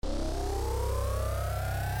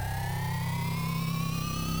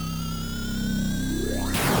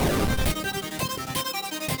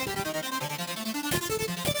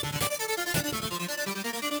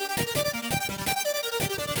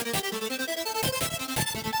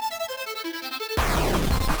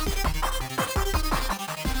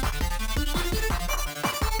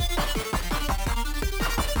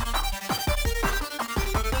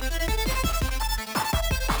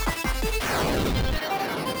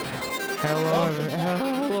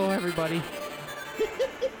Hello, everybody.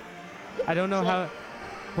 I don't know how.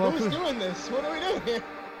 Who's doing this? What are we doing here?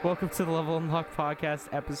 Welcome to the Level Unlock Podcast,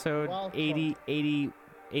 episode 82?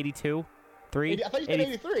 3? I thought you said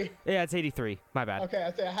 83. Yeah, it's 83. My bad. Okay,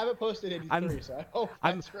 I haven't posted 83, so I hope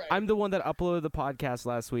that's right. I'm the one that uploaded the podcast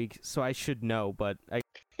last week, so I should know, but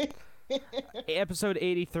episode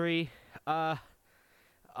 83.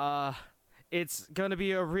 It's gonna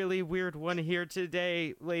be a really weird one here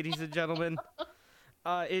today, ladies and gentlemen.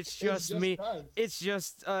 It's just me. Us. It's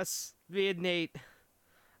just us, me and Nate.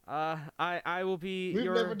 I will be. We've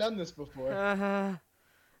never done this before.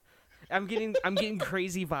 I'm getting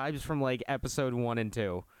crazy vibes from like episode 1 and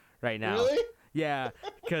 2 right now. Really? Yeah,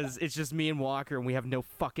 because it's just me and Walker, and we have no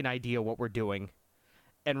fucking idea what we're doing.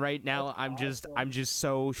 And right now, I'm just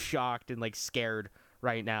so shocked and like scared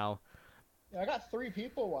right now. Yeah, I got 3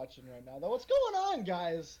 people watching right now. Though, what's going on,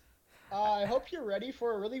 guys? I hope you're ready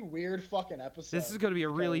for a really weird fucking episode. This is gonna be a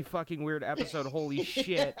really fucking weird episode. Holy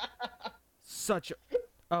shit!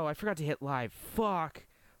 Oh, I forgot to hit live. Fuck.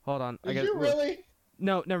 Hold on. Did you really?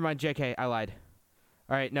 No, never mind. JK, I lied.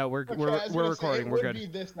 All right, no, we're recording. We're good. Be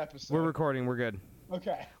this episode. We're recording. We're good.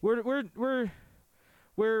 Okay. We're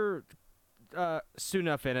soon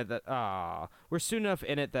enough in it that we're soon enough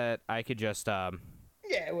in it that I could just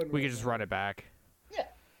we could just run it back. Yeah.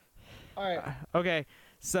 All right. Okay.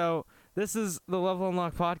 So this is the Level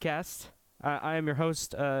Unlock Podcast. I am your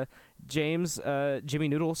host, James Jimmy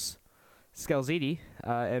Noodles Scalzidi,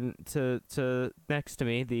 and to next to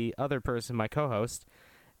me, the other person, my co-host,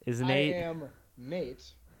 is Nate. I am Nate.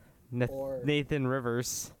 Nathan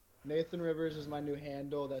Rivers. Nathan Rivers is my new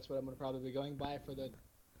handle. That's what I'm going to probably be going by for the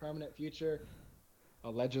permanent future.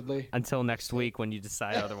 Allegedly. Until next week when you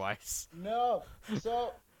decide otherwise. No.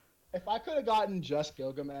 So, if I could have gotten just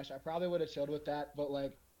Gilgamesh, I probably would have chilled with that. But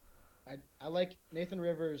like, I like Nathan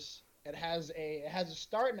Rivers. It has a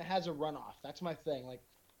start and it has a runoff. That's my thing. Like,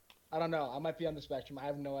 I don't know. I might be on the spectrum. I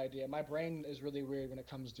have no idea. My brain is really weird when it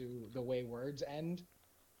comes to the way words end.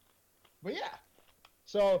 But yeah.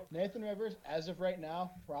 So, Nathan Rivers, as of right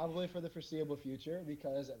now, probably for the foreseeable future,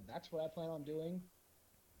 because that's what I plan on doing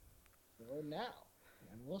for now.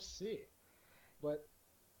 And we'll see. But,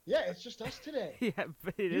 yeah, it's just us today. Yeah,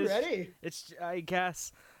 but You ready? It's, I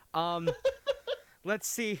guess. Let's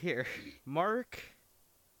see here. Mark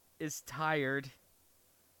is tired,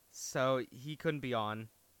 so he couldn't be on.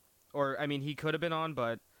 Or, I mean, he could have been on,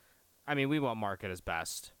 but, I mean, we want Mark at his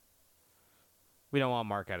best. We don't want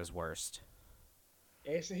Mark at his worst.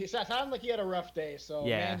 Yeah, so he sounded like he had a rough day, so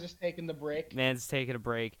yeah. Man's just taking the break. Man's taking a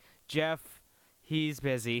break. Jeff, he's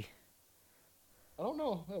busy. I don't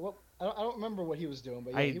know. I don't remember what he was doing,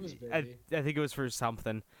 but yeah, he was busy. I think it was for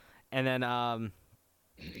something. And then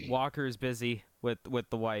Walker is busy with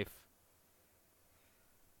the wife.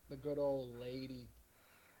 The good old lady.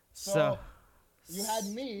 So you had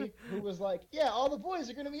me, who was like, yeah, all the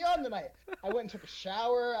boys are going to be on tonight. I went and took a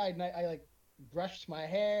shower. I like brushed my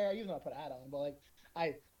hair, even though I put a hat on, but like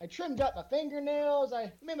I trimmed up my fingernails.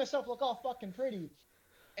 I made myself look all fucking pretty.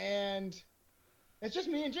 And it's just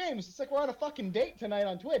me and James. It's like we're on a fucking date tonight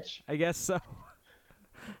on Twitch. I guess so.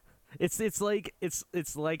 It's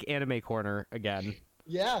like Anime Corner again.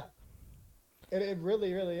 Yeah. It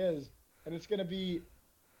really, really is. And it's going to be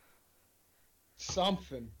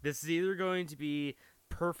something. This is either going to be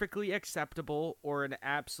perfectly acceptable or an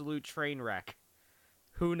absolute train wreck.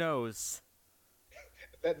 Who knows?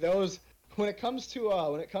 When it comes to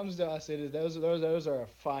us, it is those are a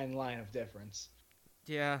fine line of difference.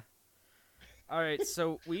 Yeah. All right,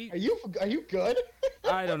 so we Are you good?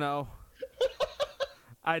 I don't know.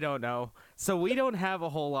 So we don't have a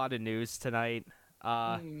whole lot of news tonight.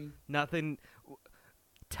 Nothing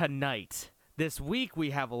tonight. This week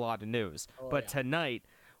we have a lot of news, but tonight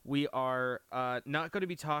we are not going to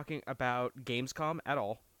be talking about Gamescom at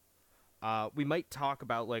all. We might talk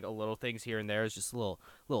about like a little things here and there. It's just a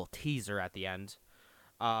little teaser at the end.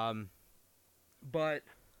 But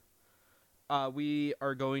we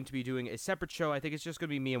are going to be doing a separate show. I think it's just going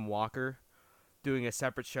to be me and Walker doing a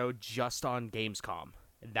separate show just on Gamescom.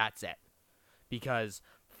 And that's it. Because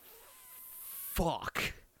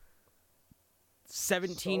fuck.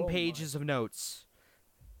 17 pages of notes.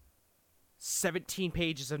 17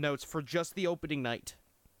 pages of notes for just the opening night.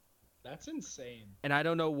 That's insane. And I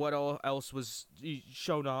don't know what else was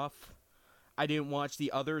shown off. I didn't watch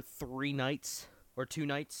the other 3 nights or 2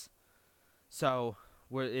 nights. So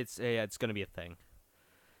it's gonna be a thing.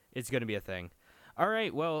 It's gonna be a thing. All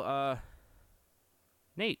right. Well,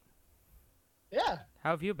 Nate. Yeah. How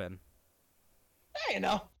have you been? Hey,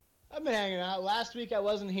 I've been hanging out. Last week I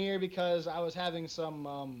wasn't here because I was having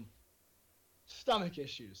some stomach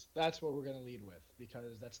issues. That's what we're gonna lead with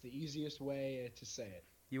because that's the easiest way to say it.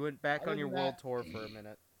 You went back Other on your than world that- tour for a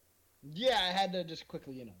minute. Yeah, I had to just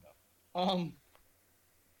quickly, go.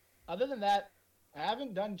 Other than that, I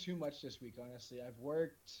haven't done too much this week. Honestly, I've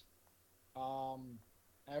worked.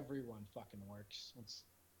 Everyone fucking works. It's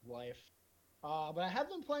life. But I have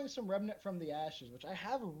been playing some Remnant from the Ashes, which I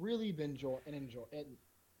have really been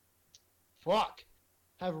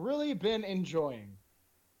have really been enjoying.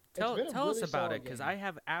 Tell It's been a us really about it, solid because game. I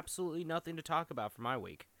have absolutely nothing to talk about for my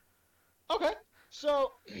week. Okay,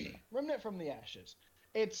 so Remnant from the Ashes.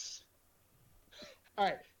 It's all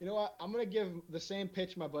right. You know what? I'm gonna give the same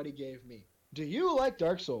pitch my buddy gave me. Do you like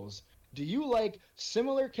Dark Souls? Do you like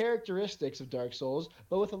similar characteristics of Dark Souls,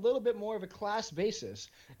 but with a little bit more of a class basis?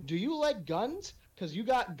 Do you like guns? Because you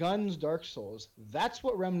got guns, Dark Souls. That's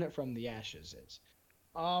what Remnant from the Ashes is.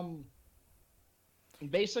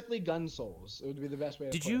 Basically Gun Souls. It would be the best way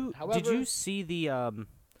to put it. However, did you see the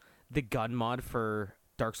gun mod for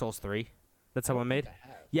Dark Souls 3 that someone made? I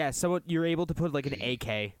have. Yeah, so you're able to put like an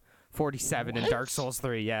AK-47 in What? Dark Souls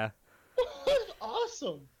 3, yeah. That's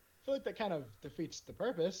awesome. I feel like that kind of defeats the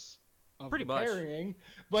purpose of Pretty the much. parrying.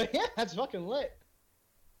 But yeah, that's fucking lit.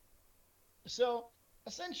 So,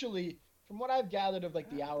 essentially, from what I've gathered of like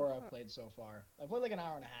the hour I've played so far, I've played like an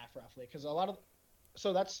hour and a half roughly, because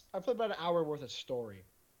I've played about an hour worth of story.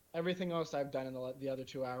 Everything else I've done in the other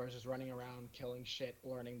 2 hours is running around, killing shit,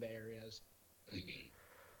 learning the areas.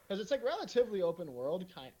 Because it's like relatively open world,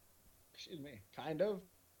 kind of.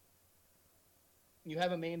 You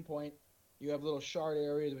have a main point. You have little shard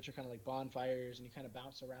areas, which are kind of like bonfires, and you kind of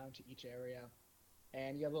bounce around to each area.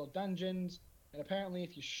 And you have little dungeons, and apparently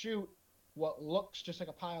if you shoot what looks just like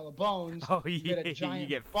a pile of bones, Oh, you get a giant you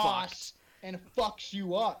get boss, and it fucks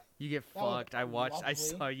you up. You get That was fucked. I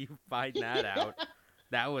saw lovely. you find that out.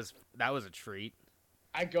 That was a treat.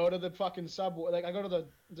 I go to the fucking subway, like I go to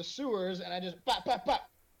the sewers, and I just bop, bop, bop,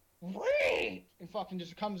 whee! And fucking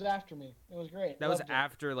just comes after me. It was great. That was Loved it.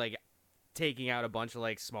 after like taking out a bunch of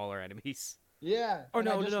like smaller enemies. Yeah. Oh and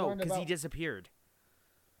I no, just learned because he about- disappeared.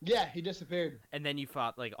 Yeah, he disappeared. And then you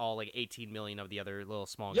fought like all like 18 million of the other little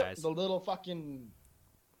small Yep, guys. the little fucking.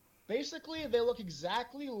 Basically, they look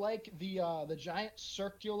exactly like the giant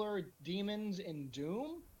circular demons in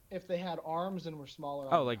Doom if they had arms and were smaller.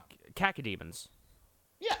 on Oh, the like ground. cacodemons.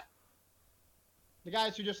 Yeah. The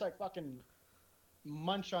guys who just like fucking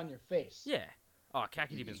munch on your face. Yeah. Oh,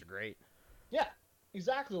 cacodemons are great. Yeah,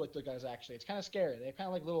 exactly like the guys actually. It's kind of scary. They kind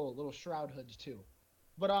of like little shroud hoods too.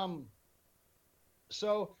 But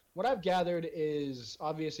so what I've gathered is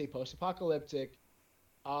obviously post-apocalyptic.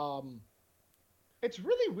 It's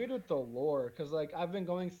really weird with the lore because like I've been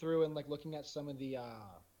going through and like looking at some of the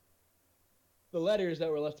letters that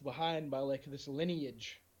were left behind by like this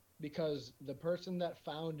lineage, because the person that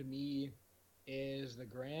found me is the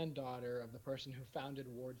granddaughter of the person who founded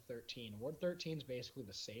Ward 13. Ward 13 is basically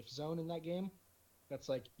the safe zone in that game. That's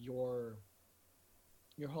like your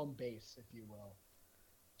home base, if you will.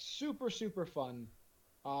 Super, super fun.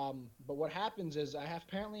 But what happens is I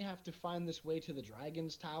apparently have to find this way to the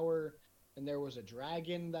Dragon's Tower, and there was a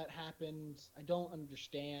dragon that happened. I don't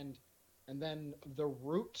understand. And then the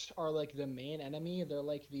roots are like the main enemy. They're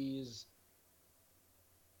like these.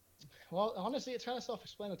 Well, honestly, it's kind of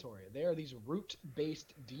self-explanatory. They are these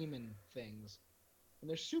root-based demon things, and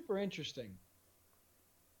they're super interesting.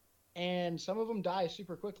 And some of them die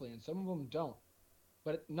super quickly, and some of them don't.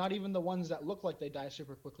 But not even the ones that look like they die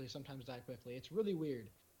super quickly sometimes die quickly. It's really weird.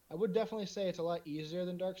 I would definitely say it's a lot easier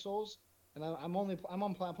than Dark Souls, and I'm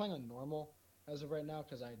playing on normal as of right now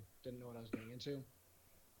because I didn't know what I was getting into.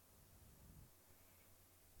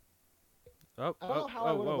 Oh, I don't know how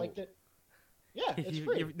I would have liked it. Yeah, it's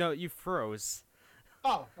free. You froze.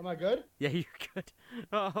 Oh, am I good? Yeah, you're good.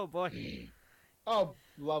 Oh boy. Oh,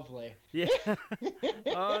 lovely. Yeah.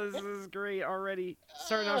 Oh, this is great already.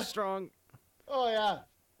 Starting off strong. Oh yeah.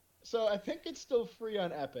 So I think it's still free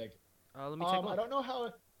on Epic. Let me take a look. I don't know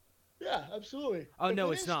how. Yeah, absolutely. Oh If no,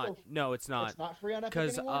 it it's is not. still- No, it's not. It's not free on Epic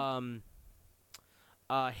Because anymore.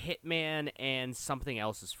 Hitman and something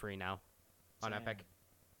else is free now on Damn. Epic.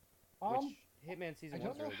 Um, Hitman I season don't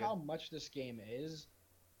one's know really how good. much this game is.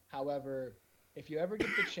 However, if you ever get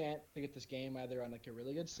the chance to get this game either on like a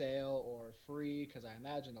really good sale or free, because I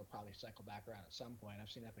imagine they'll probably cycle back around at some point. I've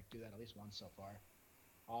seen Epic do that at least once so far.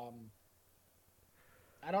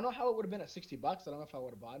 I don't know how it would have been at $60. I don't know if I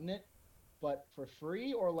would have bought it, but for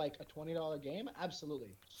free or like a $20 game,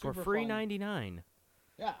 absolutely. For Super free fun. 99.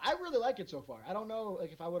 Yeah, I really like it so far. I don't know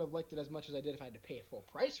like if I would have liked it as much as I did if I had to pay full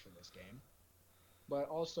price for this game. But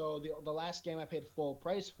also the last game I paid full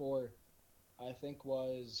price for, I think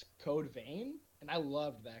was Code Vein, and I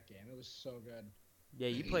loved that game. It was so good. Yeah,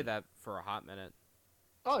 you played that for a hot minute.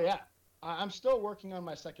 Oh yeah, I'm still working on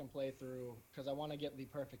my second playthrough because I want to get the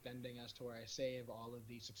perfect ending as to where I save all of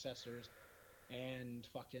the successors and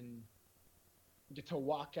fucking get to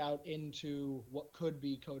walk out into what could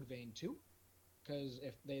be Code Vein 2. Because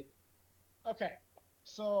if they... Okay,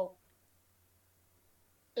 so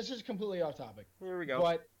this is completely off topic. Here we go.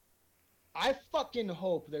 But I fucking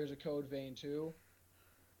hope there's a Code Vein 2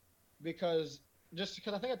 because I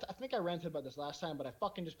think I ranted about this last time, but I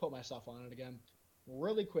fucking just put myself on it again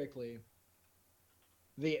really quickly.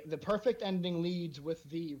 The perfect ending leads with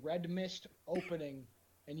the Red Mist opening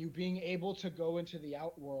and you being able to go into the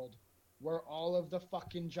Outworld where all of the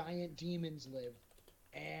fucking giant demons live,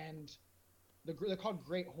 and they're called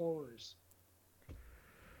Great Horrors.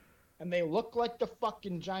 And they look like the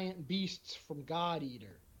fucking giant beasts from God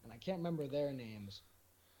Eater, and I can't remember their names.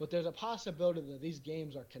 But there's a possibility that these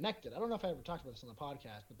games are connected. I don't know if I ever talked about this on the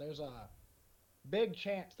podcast, but there's a big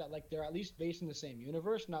chance that like they're at least based in the same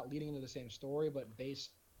universe, not leading into the same story, but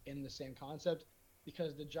based in the same concept.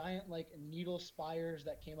 Because the giant like needle spires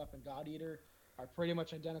that came up in God Eater are pretty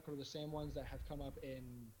much identical to the same ones that have come up in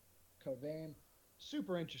Code Vein.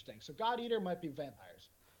 Super interesting. So God Eater might be vampires.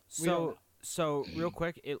 So real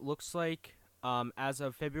quick, it looks like as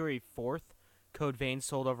of February 4th, Code Vein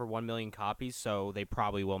sold over 1 million copies, so they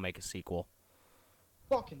probably will make a sequel.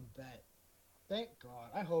 Fucking bet. Thank God.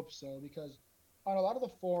 I hope so, because on a lot of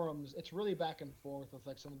the forums, it's really back and forth with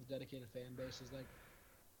like some of the dedicated fan bases. Like,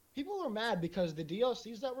 people are mad because the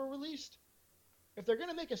DLCs that were released, if they're going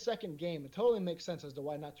to make a second game, it totally makes sense as to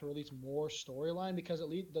why not to release more storyline, because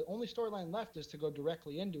the only storyline left is to go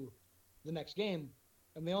directly into the next game,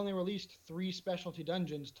 and they only released 3 specialty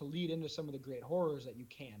dungeons to lead into some of the great horrors that you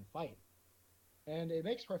can fight. And it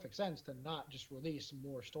makes perfect sense to not just release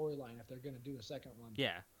more storyline if they're going to do a second one.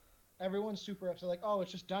 Yeah. Everyone's super upset, like, oh,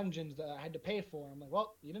 it's just dungeons that I had to pay for. I'm like,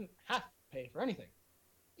 well, you didn't have to pay for anything.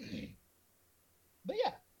 But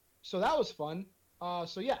yeah, so that was fun.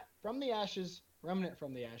 So yeah, From the Ashes, Remnant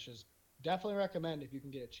from the Ashes. Definitely recommend if you can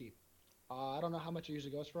get it cheap. I don't know how much it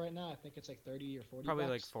usually goes for right now. I think it's like 30 or 40 Probably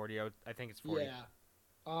bucks. like 40. I think it's 40. Yeah.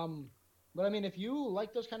 But I mean, if you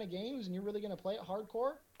like those kind of games and you're really going to play it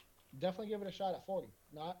hardcore, definitely give it a shot at 40.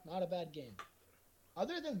 Not a bad game.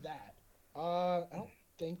 Other than that, I don't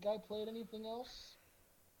think I played anything else.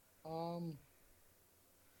 I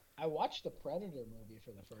watched the Predator movie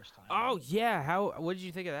for the first time. Oh yeah, what did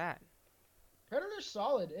you think of that? Predator's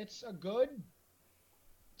solid. It's a good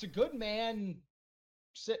man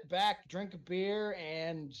sit back, drink a beer,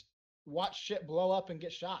 and watch shit blow up and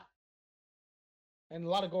get shot. And a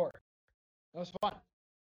lot of gore. That was fun.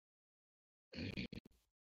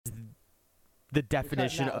 The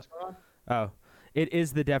definition of it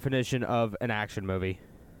is the definition of an action movie.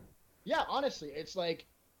 Yeah, honestly, it's like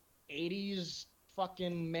 80s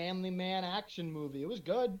fucking manly man action movie. It was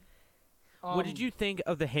good. What did you think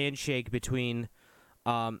of the handshake between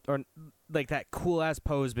or like that cool ass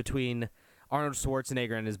pose between Arnold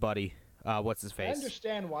Schwarzenegger and his buddy? What's his face? I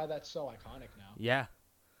understand why that's so iconic now. Yeah.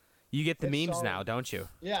 You get the memes now, don't you?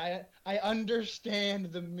 Yeah, I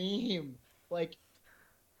understand the meme. Like,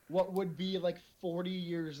 what would be like 40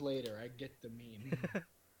 years later, I get the meme.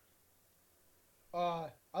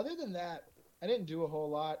 Other than that, I didn't do a whole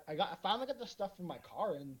lot. I finally got the stuff from my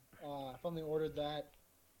car, and I finally ordered that.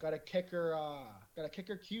 Got a Kicker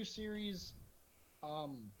Q series,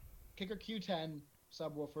 Kicker Q10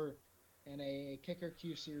 subwoofer, and a Kicker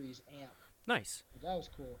Q series amp. Nice. That was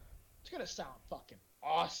cool. It's gonna sound fucking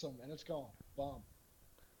awesome, and it's going bump.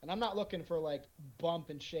 And I'm not looking for like bump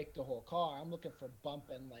and shake the whole car. I'm looking for bump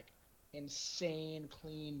and like insane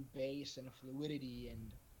clean bass and fluidity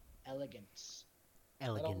and elegance. I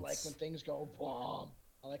don't like when things go bomb.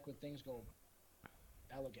 I like when things go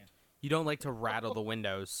elegant. You don't like to rattle the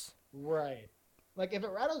windows. Right. Like if it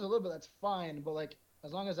rattles a little bit, that's fine. But like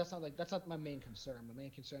as long as that's not my main concern. My main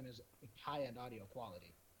concern is high end audio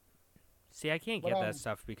quality. See, I can't get that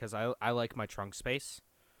stuff because I like my trunk space.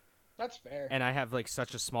 That's fair. And I have like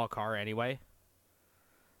such a small car anyway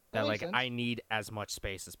that like sense. I need as much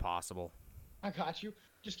space as possible. I got you.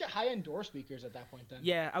 Just get high end door speakers at that point then.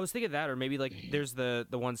 Yeah, I was thinking that, or maybe like there's the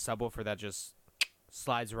one subwoofer that just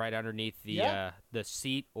slides right underneath the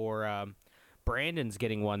seat, or Brandon's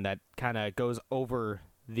getting one that kind of goes over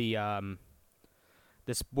the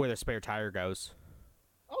this where the spare tire goes.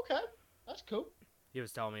 Okay, that's cool. He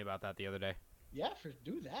was telling me about that the other day. Yeah,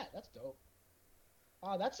 do that. That's dope.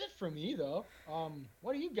 That's it for me though.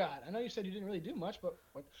 What do you got? I know you said you didn't really do much, but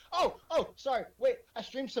what... oh, sorry. Wait, I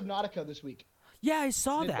streamed Subnautica this week. Yeah, I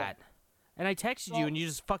saw that. And I texted you, and you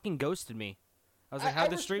just fucking ghosted me. I was like, how'd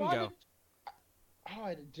the stream go? Oh,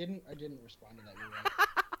 I didn't respond to that. You're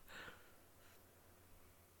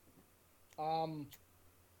right.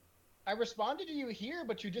 I responded to you here,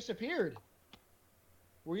 but you disappeared.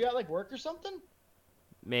 Were you at like work or something?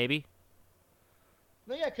 Maybe.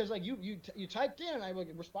 No, yeah, because like you typed in and I like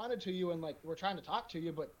responded to you and like we're trying to talk to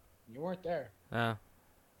you, but you weren't there.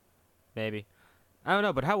 Maybe. I don't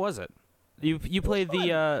know, but how was it? You played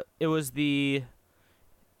the it was the.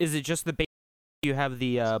 Is it just the beta? You have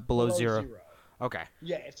the below zero. Okay.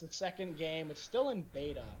 Yeah, it's the second game. It's still in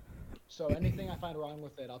beta. So anything I find wrong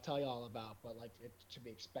with it, I'll tell you all about. But like, it's to be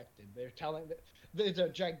expected. They're telling. There's a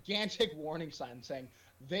gigantic warning sign saying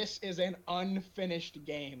this is an unfinished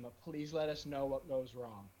game. Please let us know what goes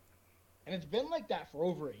wrong. And it's been like that for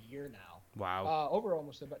over a year now. Wow. Over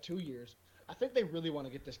almost about 2 years. I think they really want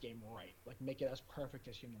to get this game right, like make it as perfect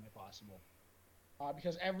as humanly possible.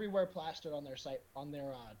 Because everywhere plastered on their site, on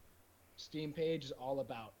their Steam page, is all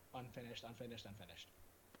about unfinished, unfinished, unfinished.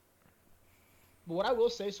 But what I will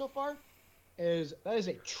say so far is that is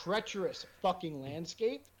a treacherous fucking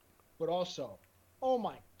landscape, but also, oh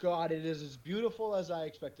my god, it is as beautiful as I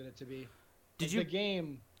expected it to be. The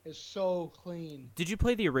game is so clean. Did you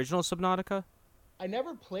play the original Subnautica? I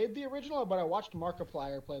never played the original, but I watched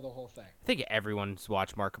Markiplier play the whole thing. I think everyone's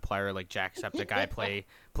watched Markiplier, like Jacksepticeye play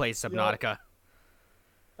Subnautica. Yeah.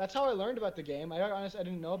 That's how I learned about the game. I honestly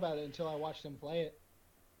didn't know about it until I watched him play it.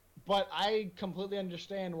 But I completely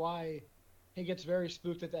understand why he gets very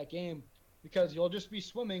spooked at that game, because you'll just be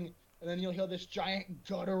swimming and then you'll hear this giant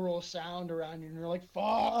guttural sound around you and you're like,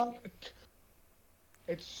 fuck!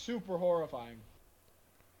 It's super horrifying.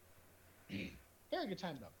 Very good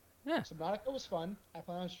time though. Yeah. Subnautica was fun. I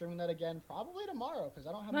plan on streaming that again probably tomorrow because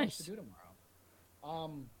I don't have much to do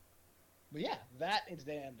tomorrow. But yeah, that is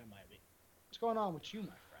the end of my week. What's going on with you, my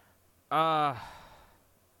friend?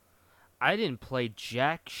 I didn't play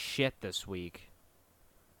jack shit this week.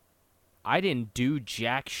 I didn't do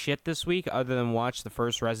jack shit this week other than watch the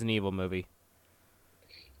first Resident Evil movie.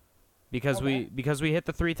 Because we hit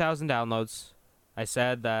the 3,000 downloads. I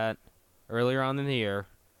said that earlier on in the year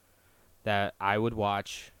that I would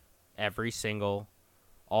watch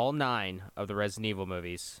all 9 of the Resident Evil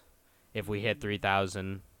movies if we hit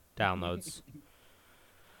 3,000 downloads.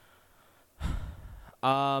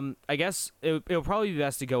 I guess it'll probably be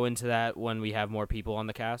best to go into that when we have more people on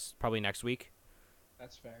the cast, probably next week.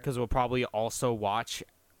 That's fair. Because we'll probably also watch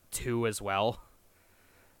 2 as well.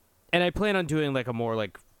 And I plan on doing like a more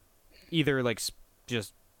like either like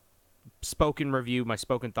just spoken review, my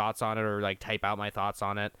spoken thoughts on it, or like type out my thoughts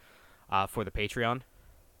on it for the Patreon.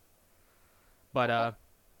 But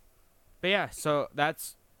yeah, so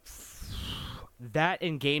that's that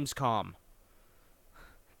in Gamescom.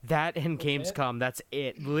 That and Gamescom, that's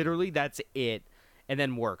it. Literally, that's it. And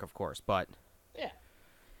then work, of course, but...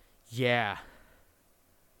 Yeah.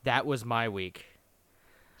 That was my week.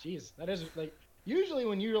 Jeez, that is, like... Usually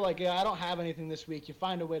when you're like, yeah, I don't have anything this week, you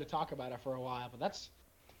find a way to talk about it for a while, but that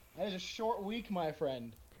is a short week, my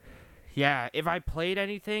friend. Yeah, if I played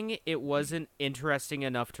anything, it wasn't interesting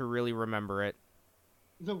enough to really remember it.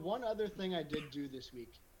 The one other thing I did do this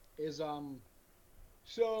week is,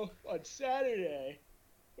 so, on Saturday...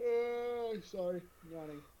 sorry, I'm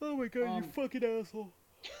yawning. Oh my god, you fucking asshole.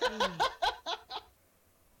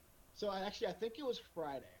 So I think it was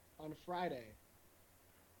Friday. On Friday,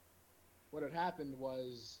 what had happened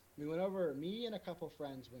was me and a couple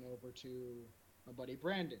friends went over to my buddy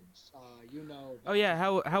Brandon's. Oh yeah,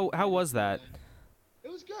 how was that? It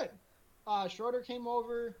was good. Schroeder came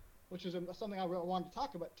over, which was something I really wanted to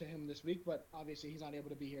talk about to him this week, but obviously he's not able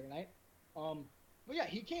to be here tonight. But yeah,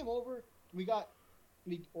 he came over. We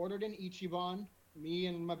ordered an Ichiban. Me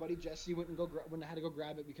and my buddy Jesse went and had to go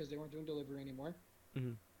grab it because they weren't doing delivery anymore.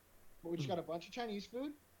 Mm-hmm. But we just got a bunch of Chinese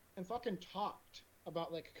food and fucking talked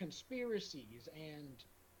about like conspiracies and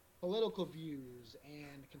political views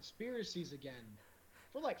and conspiracies again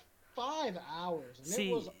for like 5 hours. And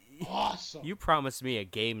it was awesome. You promised me a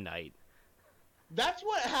game night. That's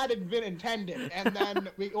what had been intended. And then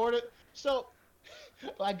we ordered. So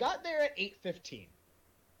I got there at 8:15.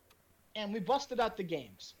 And we busted out the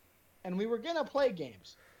games. And we were going to play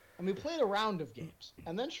games. And we played a round of games.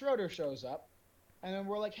 And then Schroeder shows up. And then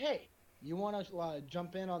we're like, hey, you want to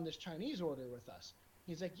jump in on this Chinese order with us?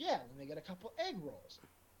 He's like, yeah, let me get a couple egg rolls.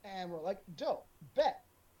 And we're like, dope, bet.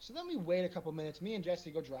 So then we wait a couple minutes. Me and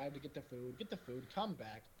Jesse go drive to get the food, come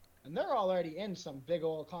back. And they're already in some big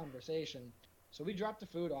old conversation. So we drop the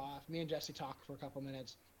food off. Me and Jesse talk for a couple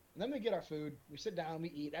minutes. And then we get our food, we sit down, we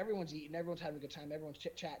eat, everyone's eating, everyone's having a good time, everyone's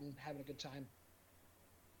chit-chatting, having a good time.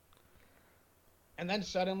 And then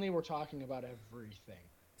suddenly we're talking about everything.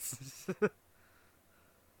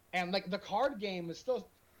 And like the card game is still.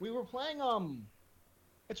 We were playing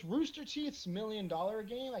it's Rooster Teeth's $1 Million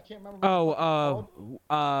game. I can't remember. What it's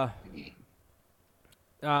called.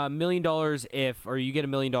 $1 million if, or you get $1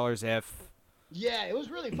 million if. Yeah, it was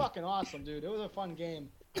really fucking awesome, dude. It was a fun game.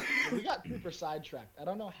 But we got super sidetracked. I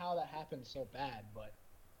don't know how that happened so bad, but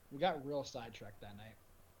we got real sidetracked that night.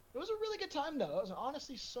 It was a really good time, though. It was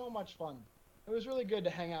honestly so much fun. It was really good to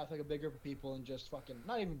hang out with like a big group of people and just fucking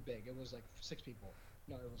not even big. It was like 6 people.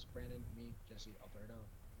 No, it was Brandon, me, Jesse, Alberto.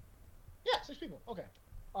 Yeah, 6 people. Okay.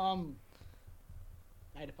 I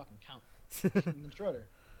had to fucking count. And Schroeder.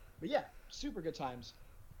 But yeah, super good times.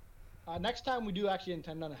 Next time we do actually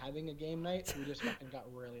intend on having a game night. We just fucking got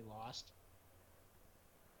really lost.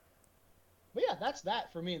 But yeah, that's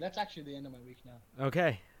that for me. That's actually the end of my week now.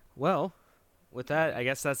 Okay. Well, with that, I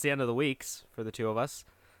guess that's the end of the weeks for the two of us.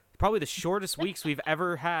 Probably the shortest weeks we've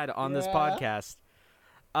ever had on this podcast.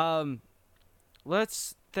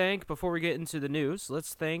 Let's thank, before we get into the news,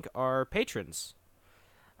 let's thank our patrons.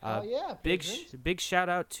 Yeah, big shout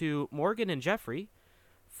out to Morgan and Jeffrey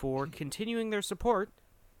for continuing their support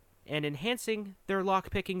and enhancing their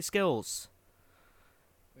lockpicking skills.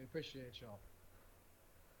 We appreciate y'all.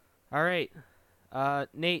 All right.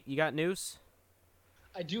 Nate, you got news?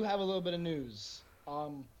 I do have a little bit of news.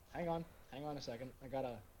 Hang on a second. We're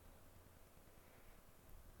gonna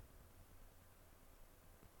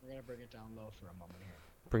bring it down low for a moment here.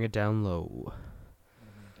 Bring it down low.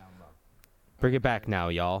 Bring it back now,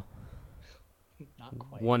 y'all. Not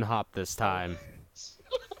quite. One hop this time.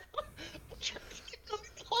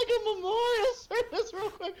 Like a memorial service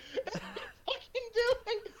real quick. It's fucking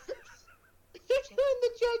doing. It's doing the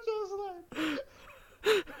JoJo's line.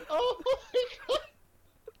 Oh my god.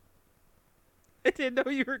 I didn't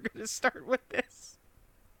know you were going to start with this.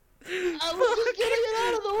 I was just getting it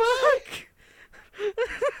out of the way.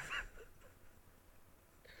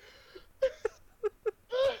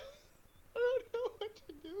 I don't know what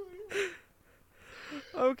to do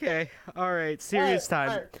anymore. Okay. All right. Serious time.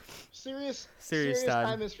 All right. Serious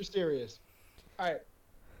time is for serious. All right.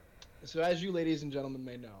 So as you ladies and gentlemen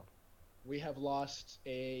may know, we have lost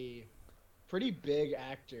a pretty big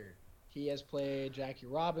actor. He has played Jackie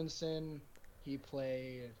Robinson. He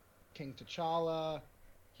played King T'Challa.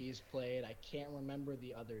 He's played, I can't remember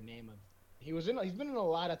the other name of. He's been in a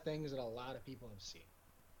lot of things that a lot of people have seen.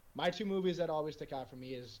 My 2 movies that always stick out for me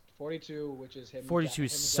is 42, which is him. 42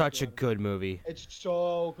 is such a good movie. It's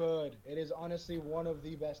so good. It is honestly one of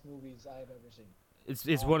the best movies I've ever seen.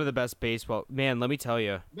 It's one of the best baseball. Man, let me tell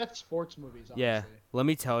you. Best sports movies, honestly. Yeah, let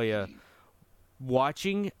me tell you.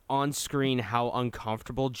 Watching on screen how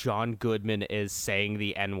uncomfortable John Goodman is saying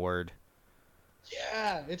the N-word.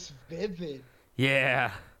 Yeah, it's vivid.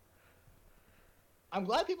 Yeah. I'm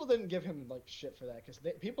glad people didn't give him like shit for that because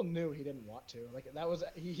people knew he didn't want to. Like that was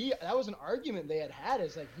that was an argument they had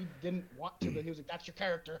is like he didn't want to, but he was like, "That's your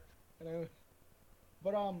character,"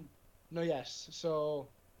 But no, yes. So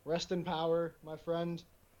rest in power, my friend.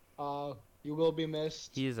 You will be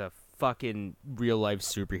missed. He is a fucking real life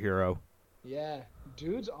superhero. Yeah,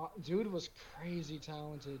 dude was crazy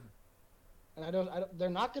talented, and they're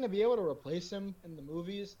not gonna be able to replace him in the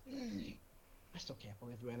movies. I still can't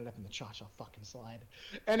believe we ended up in the Cha-Cha fucking slide.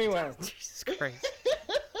 Anyway. Jesus Christ.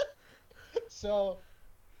 So,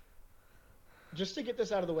 just to get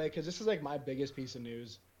this out of the way, because this is like my biggest piece of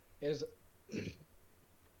news, is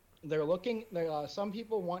some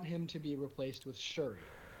people want him to be replaced with Shuri.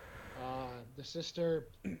 The sister,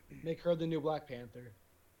 make her the new Black Panther.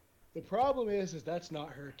 The problem is that's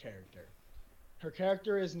not her character. Her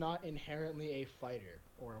character is not inherently a fighter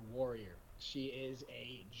or a warrior. She is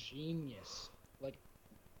a genius. Like,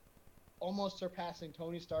 almost surpassing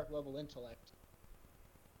Tony Stark level intellect.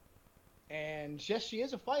 And yes, she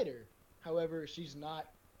is a fighter. However, she's not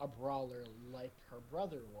a brawler like her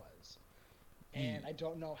brother was. And I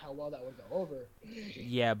don't know how well that would go over.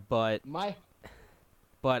 Yeah, but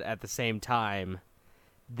at the same time,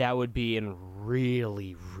 that would be in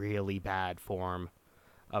really, really bad form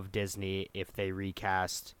of Disney if they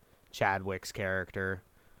recast Chadwick's character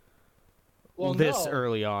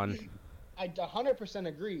early on. I 100%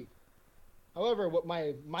 agree. However, what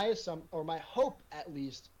my hope at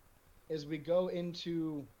least is we go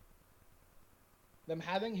into them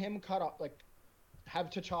having him cut off, like have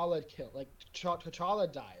T'Challa killed, like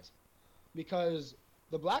T'Challa dies, because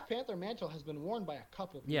the Black Panther mantle has been worn by a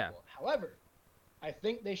couple people. Yeah. However, I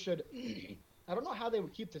think they should. I don't know how they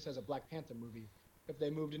would keep this as a Black Panther movie if they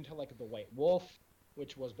moved into like the White Wolf,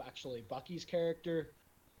 which was actually Bucky's character,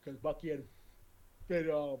 because Bucky had been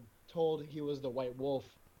told he was the White Wolf.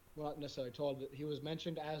 Well, not necessarily told, but he was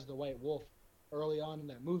mentioned as the White Wolf early on in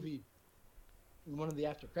that movie. one of the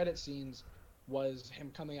after credit scenes was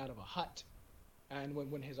him coming out of a hut, and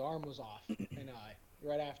when his arm was off, and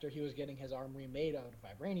right after he was getting his arm remade out of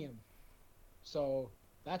vibranium. So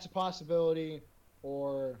that's a possibility,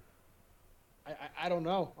 or I don't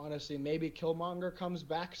know, honestly. Maybe Killmonger comes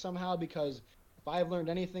back somehow, because if I've learned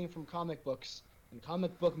anything from comic books and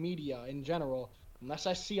comic book media in general, unless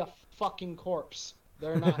I see a fucking corpse,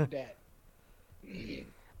 they're not dead.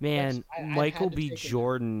 Man, Michael B.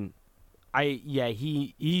 Jordan,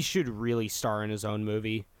 he should really star in his own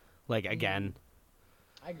movie, like, again.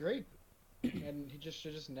 I agree. And he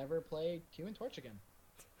should just never play Human Torch again.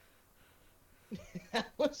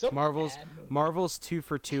 So Marvel's 2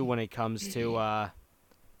 for 2 when it comes to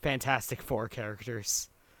Fantastic Four characters.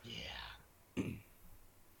 Yeah.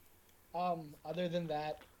 Other than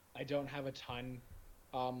that, I don't have a ton.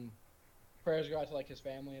 Prayers go out to like his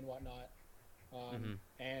family and whatnot,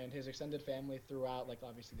 and his extended family throughout, like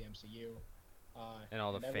obviously the MCU, and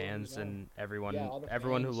all the fans and everyone,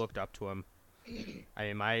 everyone who looked up to him.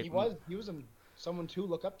 I mean, he was someone to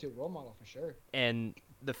look up to, role model for sure. And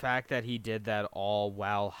the fact that he did that all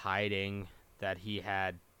while hiding that he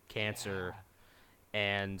had cancer,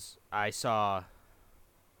 and I saw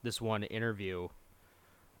this one interview,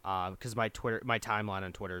 because my timeline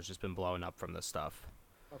on Twitter has just been blowing up from this stuff.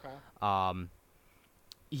 Okay.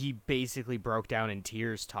 He basically broke down in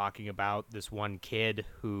tears talking about this one kid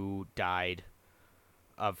who died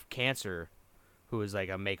of cancer, who was like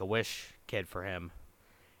a Make-A-Wish kid for him,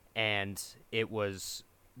 and it was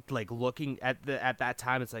like looking at that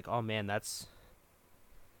time, it's like, oh man, that's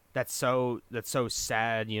so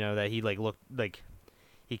sad, you know, that he like looked like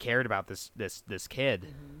he cared about this kid.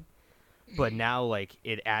 But now like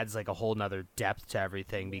it adds like a whole nother depth to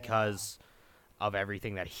everything because of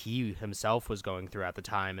everything that he himself was going through at the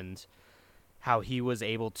time, and how he was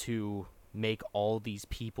able to make all these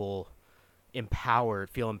people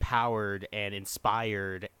feel empowered and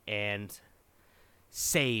inspired and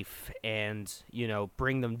safe, and, you know,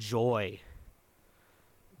 bring them joy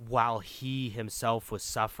while he himself was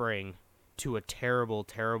suffering to a terrible,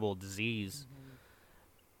 terrible disease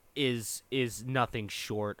is nothing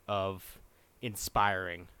short of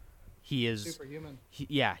inspiring. He is superhuman.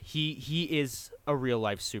 He is a real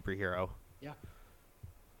life superhero. Yeah.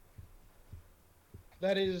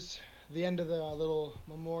 That is the end of the little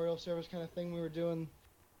memorial service kind of thing we were doing.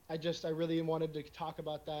 I really wanted to talk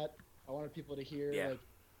about that. I wanted people to hear, like,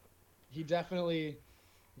 he's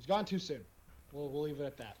gone too soon. We'll leave it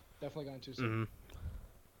at that. Definitely gone too soon.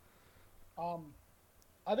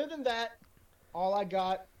 Other than that, all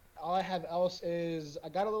I have else is I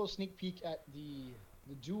got a little sneak peek at the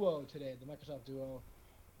Duo today, the Microsoft Duo.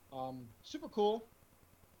 Super cool.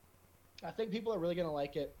 I think people are really gonna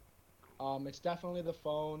like it. It's definitely the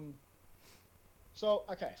phone. So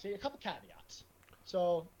a couple caveats.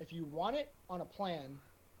 So if you want it on a plan,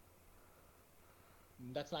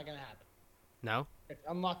 that's not gonna happen. No? It's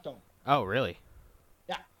unlocked only. Oh, really?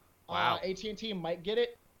 Yeah. Wow. AT&T might get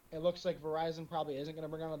it. It looks like Verizon probably isn't going to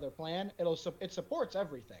bring it on their plan. It supports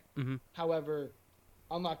everything. However,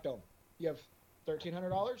 unlocked only. You have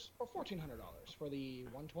 $1,300 or $1,400 for the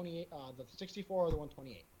 128, the 64 or the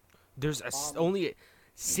 128. There's only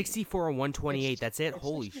 64 and 128. That's it.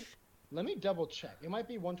 Holy shit. Let me double check. It might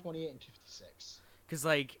be 128 and 256. Because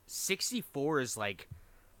like 64 is like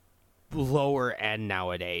lower end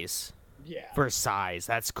nowadays. Yeah. For size,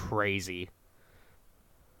 that's crazy.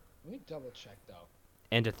 Let me double check though.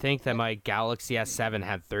 And to think that my Galaxy S7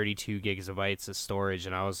 had 32 gigabytes of storage,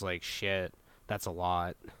 and I was like, shit, that's a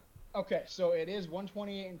lot. Okay, so it is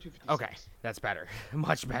 128 and 256. Okay, that's better.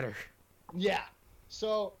 Much better. Yeah.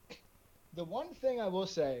 So the one thing I will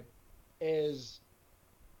say is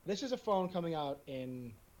this is a phone coming out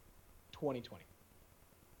in 2020.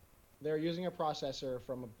 They're using a processor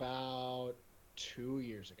from about 2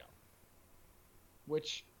 years ago,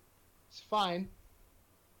 which is fine.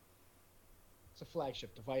 It's a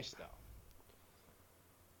flagship device, though.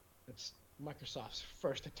 It's Microsoft's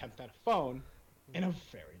first attempt at a phone in a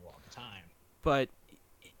very long time. But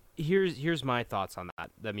here's my thoughts on that.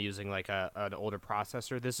 Them using like an older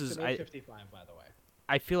processor. This is it's an 855, by the way.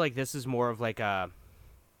 I feel like this is more of like an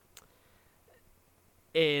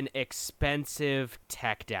expensive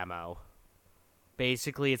tech demo.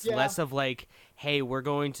 Basically, it's less of like, hey,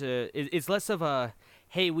 it's less of a,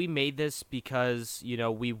 hey, we made this because, you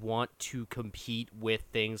know, we want to compete with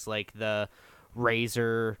things like the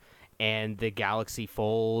Razer and the Galaxy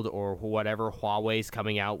Fold or whatever Huawei's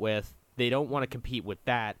coming out with. They don't want to compete with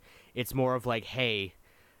that. It's more of like, hey,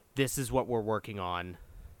 this is what we're working on.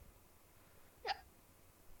 Yeah.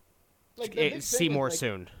 Like, See more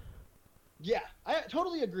soon. Yeah, I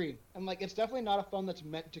totally agree. And like, it's definitely not a phone that's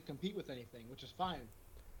meant to compete with anything, which is fine.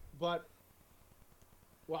 But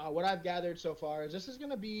wow, what I've gathered so far is this is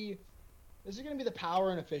gonna be the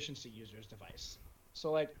power and efficiency user's device.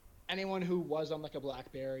 So like anyone who was on like a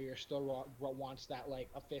BlackBerry or still wants that like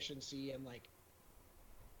efficiency and like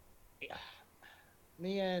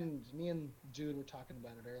me and Jude were talking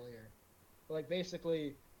about it earlier. But, like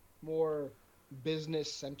basically more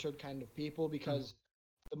business centered kind of people because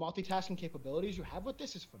the multitasking capabilities you have with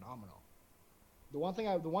this is phenomenal. The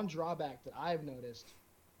one drawback that I've noticed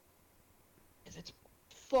is it's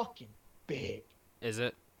fucking big. Is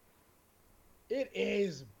it? It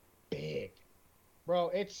is big, bro.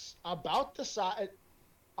 It's about the size.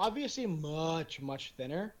 Obviously, much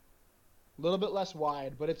thinner, a little bit less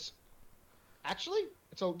wide, but actually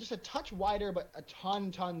just a touch wider, but a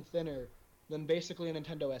ton thinner than basically a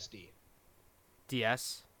Nintendo SD.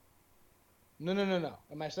 DS? No.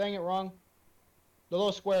 Am I saying it wrong? The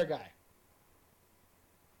little square guy.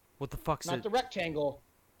 What the fuck's Not it? the rectangle,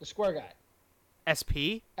 the square guy.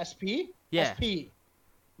 SP? SP? Yeah. SP.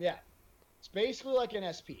 Yeah. It's basically like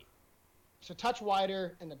an SP. It's a touch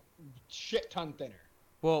wider and a shit ton thinner.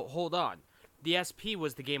 Well, hold on. The SP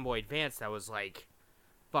was the Game Boy Advance that was like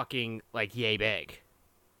fucking like yay big.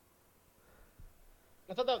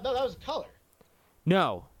 I thought that was color.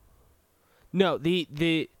 No,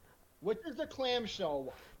 the Which is the clamshell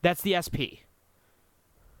one? that's the SP.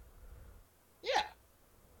 Yeah.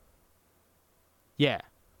 Yeah,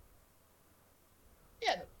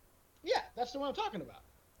 Yeah, that's the one I'm talking about.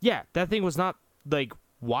 yeah. That thing was not like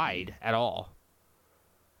wide at all.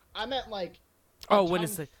 I meant like When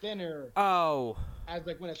it's like thinner oh as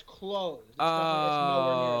like when it's closed. It's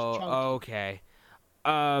nowhere near as chunky. okay.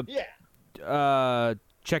 Yeah.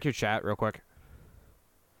 Check your chat real quick.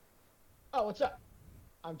 Oh, what's up?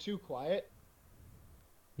 I'm too quiet.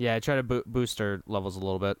 Yeah, try to boost our levels a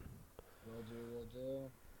little bit. Will do.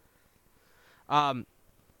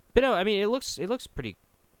 But no, I mean it looks pretty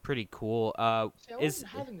cool. See, I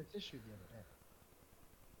wasn't having this issue the other day.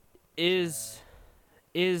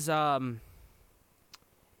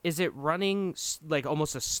 Is it running like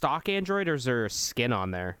almost a stock Android, or is there a skin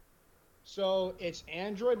on there? So it's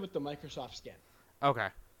Android with the Microsoft skin. Okay.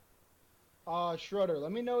 Schroeder,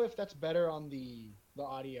 let me know if that's better on the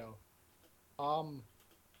audio. Oh,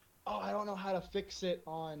 I don't know how to fix it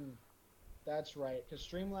on. That's right, because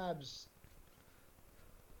Streamlabs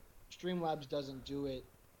doesn't do it.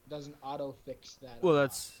 Doesn't auto fix that. Well,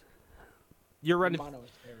 you're running mono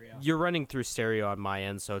stereo. You're running through stereo on my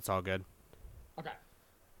end, so it's all good. Okay.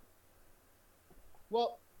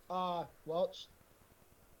 Well,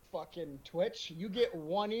 fucking Twitch, you get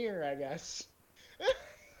one ear, I guess.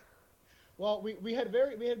 Well, we had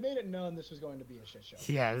made it known this was going to be a shit show.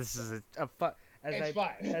 Yeah, this is a fun. It's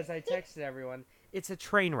fine. As I texted everyone, it's a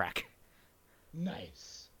train wreck.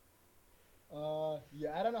 Nice.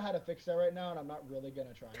 Yeah, I don't know how to fix that right now, and I'm not really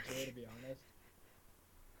gonna try to be honest.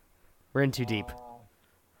 We're in too deep.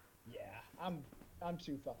 Yeah, I'm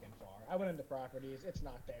too fucking far. I went into properties. It's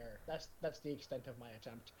not there. That's the extent of my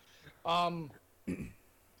attempt.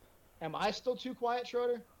 Am I still too quiet,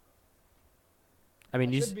 Schroeder? I mean,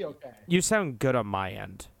 should be okay. You sound good on my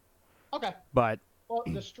end. Okay. But well,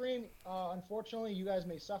 the stream, unfortunately, you guys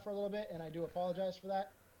may suffer a little bit, and I do apologize for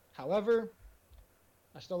that. However,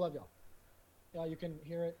 I still love y'all. Yeah, you can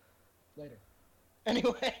hear it later.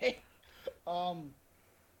 Anyway,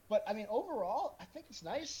 but I mean, overall, I think it's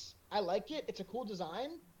nice. I like it. It's a cool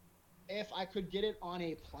design. If I could get it on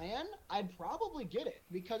a plan, I'd probably get it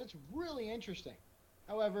because it's really interesting.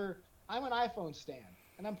 However, I'm an iPhone stan,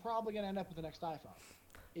 and I'm probably going to end up with the next iPhone,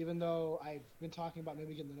 even though I've been talking about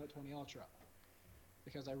maybe getting the Note 20 Ultra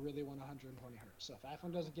because I really want 120 hertz. So if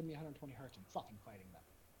iPhone doesn't give me 120 hertz, I'm fucking fighting them.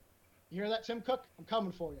 You hear that, Tim Cook? I'm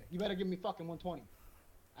coming for you. You better give me fucking 120.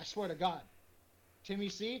 I swear to God. Timmy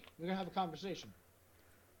C, we're going to have a conversation.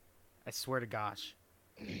 I swear to gosh.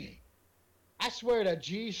 I swear to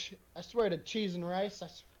cheese and rice. I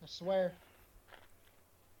swear.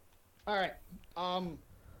 All right.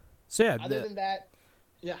 So yeah. Other than that,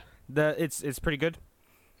 yeah. It's pretty good.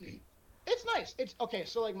 It's nice. It's okay.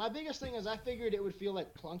 So like my biggest thing is I figured it would feel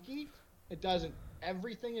like clunky. It doesn't.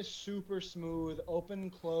 Everything is super smooth,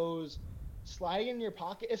 open, close, sliding in your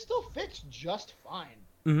pocket. It still fits just fine.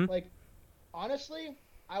 Mm-hmm. Like honestly,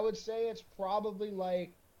 I would say it's probably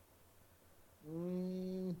like.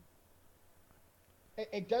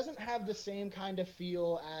 It doesn't have the same kind of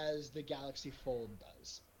feel as the Galaxy Fold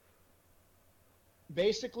does.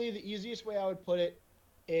 Basically, the easiest way I would put it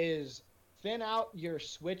is thin out your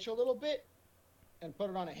Switch a little bit and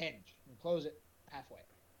put it on a hinge and close it halfway.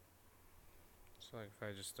 So like if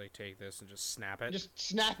I just like take this and just snap it. Just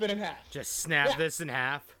snap it in half. Just snap this in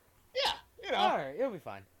half. Yeah, you know. All right, it'll be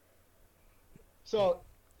fine. So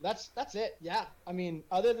that's it. Yeah. I mean,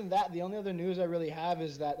 other than that, the only other news I really have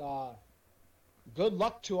is that good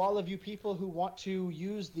luck to all of you people who want to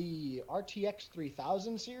use the RTX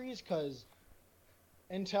 3000 series, because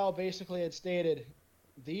Intel basically had stated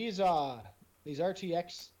these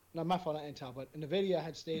RTX, not my fault, not Intel, but NVIDIA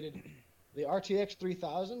had stated the RTX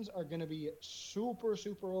 3000s are going to be super,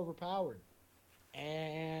 super overpowered.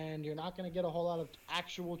 And you're not going to get a whole lot of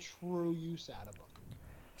actual true use out of them.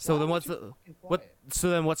 So then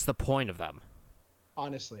what's the point of them?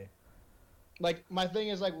 Honestly. Like, my thing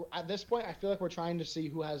is, like, at this point, I feel like we're trying to see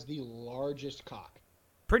who has the largest cock.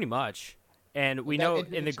 Pretty much. And we know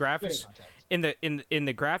in the graphics in the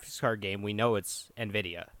graphics card game, we know it's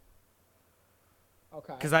NVIDIA.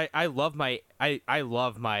 Okay. Because I love my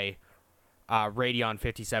Radeon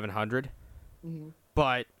 5700. Mm-hmm.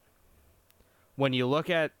 But when you look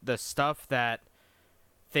at the stuff that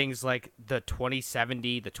things like the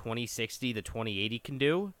 2070, the 2060, the 2080 can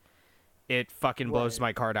do, it fucking blows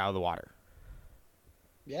my card out of the water.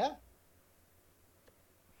 Yeah.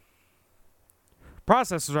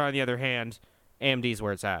 Processors, on the other hand, AMD's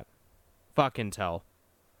where it's at. Fuck Intel.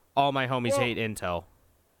 All my homies hate Intel.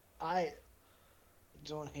 I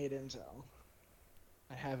don't hate Intel.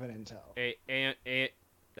 I have an Intel.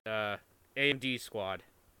 AMD squad.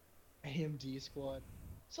 AMD squad.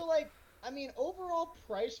 So, like, I mean, overall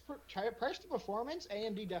price to performance,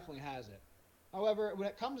 AMD definitely has it. However, when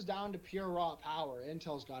it comes down to pure raw power,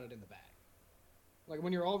 Intel's got it in the bag. Like,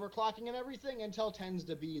 when you're overclocking and everything, Intel tends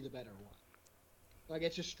to be the better one. Like,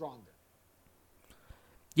 it's just stronger.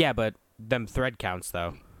 Yeah, but them thread counts,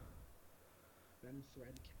 though. Them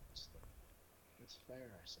thread counts, though. That's fair,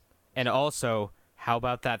 I suppose. And also, how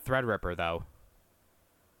about that Threadripper, though?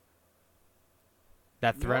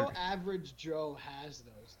 That thread. No average Joe has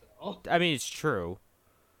those, though. I mean, it's true.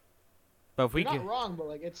 But if we You're not wrong, but,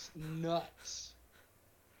 like, it's nuts.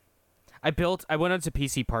 I went onto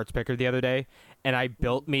PC Parts Picker the other day, and I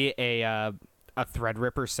built me a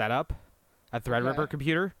Threadripper setup, a Threadripper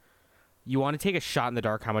computer. You want to take a shot in the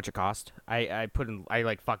dark? How much it cost? I fucking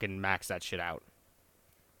maxed that shit out.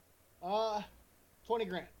 20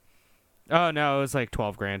 grand. Oh no, it was like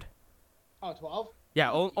 12 grand. Oh, 12?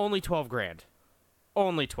 Yeah, only 12 grand.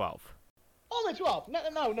 Only 12. Only 12.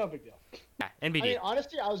 No big deal. Yeah, NBD. I mean,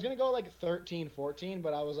 honestly, I was going to go like 13, 14,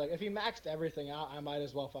 but I was like, if he maxed everything out, I might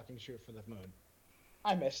as well fucking shoot for the moon.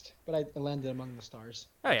 I missed, but I landed among the stars.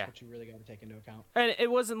 Oh, yeah. That's what you really got to take into account. And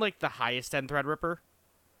it wasn't like the highest end Threadripper.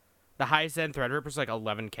 The highest end Threadripper's like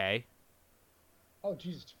 11K. Oh,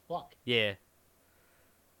 Jesus, fuck. Yeah. I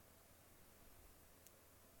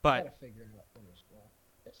But gotta figure it out for this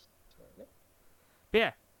one.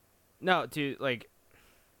 yeah. No, dude, like,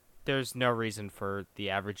 there's no reason for the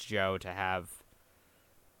average Joe to have...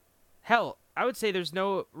 Hell, I would say there's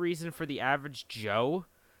no reason for the average Joe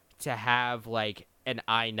to have, like, an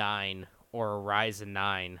i9 or a Ryzen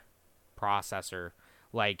 9 processor.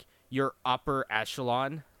 Like, your upper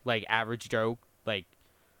echelon, like, average Joe, like,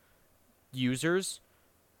 users,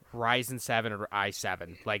 Ryzen 7 or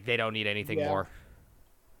i7. Like, they don't need anything more.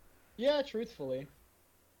 Yeah, truthfully.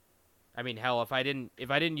 I mean, hell, if I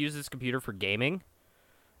didn't use this computer for gaming,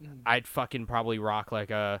 I'd fucking probably rock like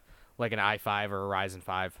an i5 or a Ryzen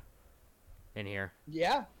 5 in here.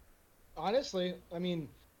 Yeah. Honestly, I mean,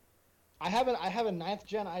 I have a 9th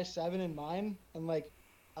gen i7 in mine, and like,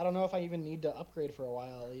 I don't know if I even need to upgrade for a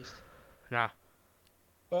while at least. Nah.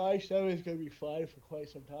 But i7 is gonna be fine for quite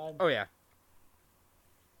some time. Oh yeah.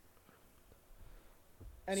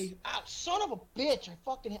 And son of a bitch! I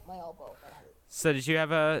fucking hit my elbow. That hurt. So did you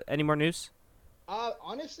have any more news?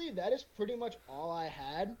 Honestly, that is pretty much all I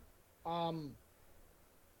had.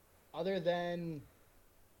 Other than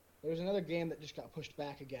there was another game that just got pushed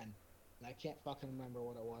back again, and I can't fucking remember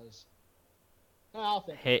what it was. No, I'll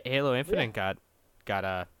think. Halo Infinite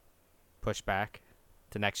got pushed back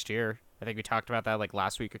to next year. I think we talked about that like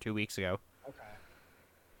last week or 2 weeks ago. Okay.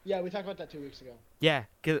 Yeah, we talked about that 2 weeks ago. Yeah,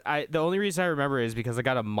 cause the only reason I remember is because I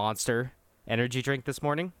got a Monster energy drink this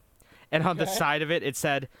morning, and on the side of it, it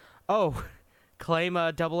said, "Oh, claim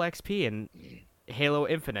a double XP in Halo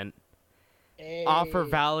Infinite. Hey. Offer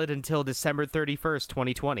valid until December 31st,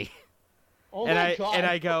 2020." Oh and my God. And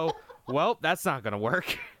I go, well, that's not gonna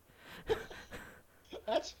work.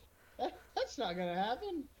 That's not gonna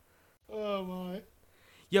happen. Oh my.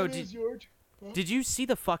 Yo, did you see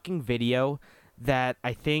the fucking video that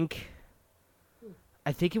I think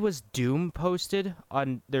it was Doom posted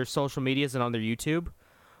on their social medias and on their YouTube,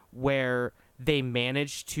 where they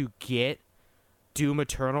managed to get Doom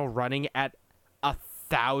Eternal running at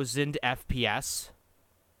 1,000 FPS.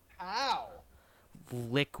 How?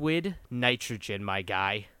 Liquid nitrogen, my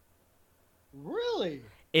guy. Really?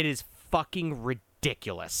 It is fucking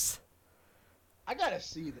ridiculous. I gotta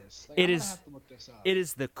see this. Like, It I'm is- gonna have to look this up. It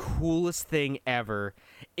is the coolest thing ever.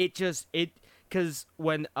 Because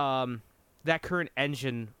when that current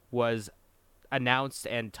engine was announced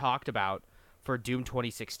and talked about for Doom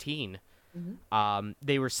 2016,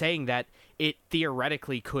 they were saying that it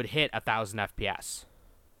theoretically could hit 1,000 FPS,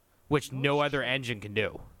 which no other engine can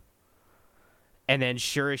do. And then,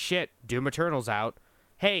 sure as shit, Doom Eternal's out.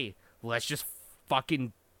 Hey, let's just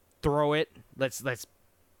fucking throw it. Let's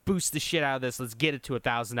boost the shit out of this. Let's get it to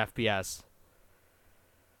 1,000 FPS.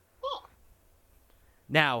 Huh.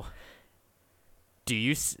 Now,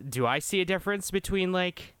 do I see a difference between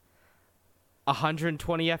like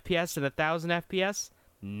 120 FPS and 1,000 FPS?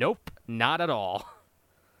 Nope, not at all.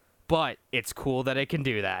 But it's cool that it can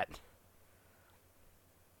do that.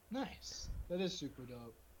 Nice. That is super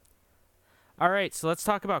dope. All right, so let's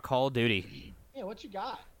talk about Call of Duty. Yeah, what you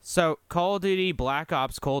got? So, Call of Duty Black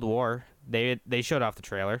Ops Cold War, they showed off the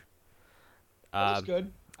trailer. That's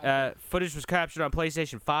good. Footage was captured on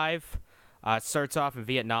PlayStation 5. It starts off in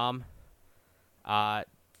Vietnam. The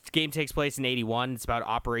game takes place in 81. It's about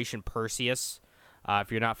Operation Perseus.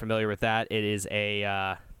 If you're not familiar with that, it is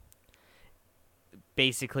a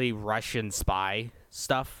basically Russian spy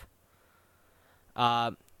stuff.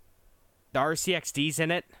 The RCXD's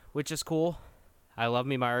in it, which is cool. I love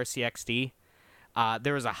me my RCXD.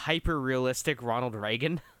 There was a hyper-realistic Ronald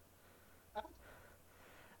Reagan.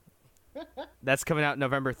 That's coming out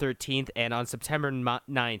November 13th, and on September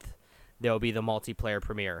 9th, there will be the multiplayer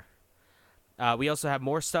premiere. We also have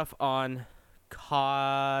more stuff on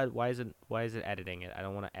COD. Why isn't it editing it? I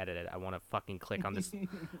don't want to edit it. I want to fucking click on this.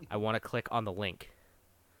 I want to click on the link.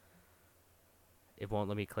 It won't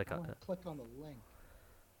let me click on it. Click on the link.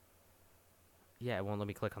 Yeah, it won't let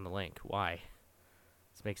me click on the link. Why?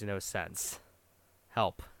 This makes no sense.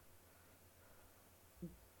 Help.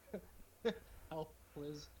 Help,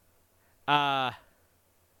 please.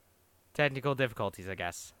 Technical difficulties, I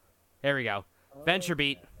guess. There we go. Venture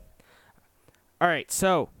Beat. Alright,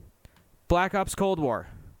 so Black Ops Cold War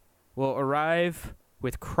will arrive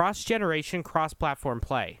with cross-generation, cross-platform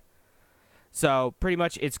play. So, pretty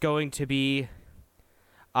much it's going to be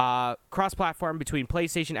cross-platform between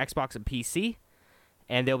PlayStation, Xbox, and PC,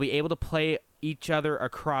 and they'll be able to play each other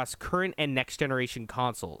across current and next-generation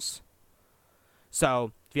consoles.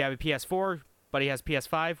 So, if you have a PS4, buddy has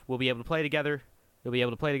PS5, we'll be able to play together. You'll be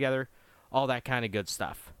able to play together. All that kind of good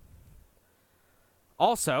stuff.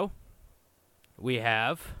 Also, we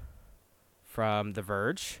have from The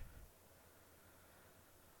Verge.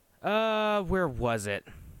 Where was it?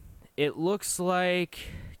 It looks like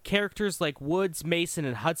characters like Woods, Mason,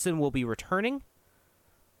 and Hudson will be returning.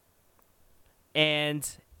 And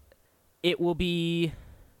it will be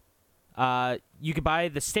you could buy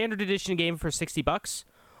the standard edition game for $60,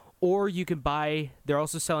 or you can buy, they're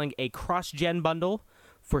also selling a cross-gen bundle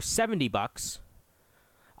for $70.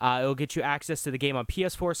 It'll get you access to the game on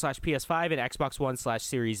PS4/PS5 and Xbox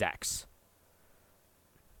One/Series X.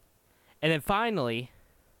 And then finally,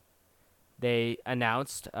 they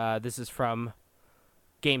announced, this is from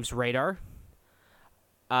Games Radar,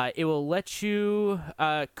 it will let you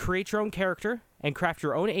create your own character and craft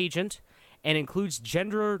your own agent, and includes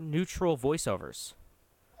gender-neutral voiceovers.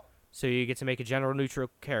 So you get to make a gender-neutral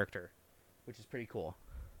character, which is pretty cool.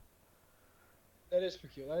 That is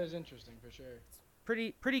pretty cool. That is interesting for sure.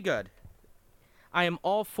 Pretty good. I am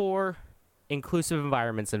all for inclusive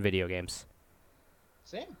environments in video games.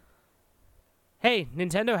 Same. Hey,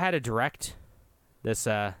 Nintendo had a Direct this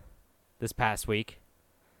past week.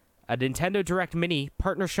 A Nintendo Direct Mini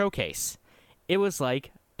Partner Showcase. It was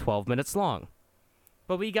like 12 minutes long.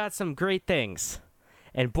 But we got some great things.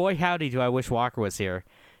 And boy howdy do I wish Walker was here,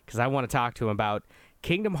 because I want to talk to him about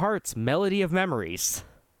Kingdom Hearts Melody of Memories.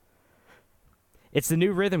 It's the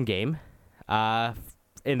new rhythm game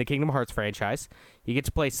in the Kingdom Hearts franchise. You get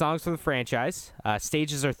to play songs from the franchise.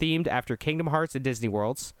 Stages are themed after Kingdom Hearts and Disney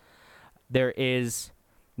Worlds. There is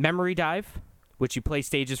Memory Dive, which you play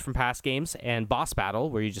stages from past games, and Boss Battle,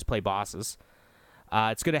 where you just play bosses.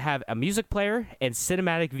 It's going to have a music player and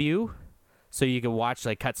cinematic view, so you can watch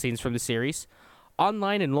like cutscenes from the series.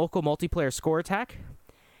 Online and local multiplayer score attack.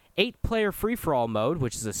 8-player free-for-all mode,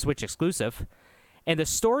 which is a Switch exclusive. And the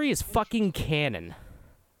story is fucking canon.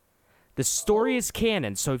 The story is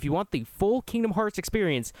canon, so if you want the full Kingdom Hearts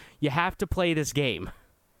experience, you have to play this game.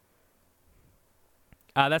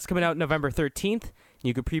 That's coming out November 13th.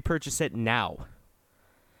 You can pre-purchase it now.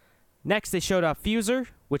 Next, they showed off Fuser,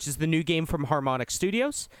 which is the new game from Harmonix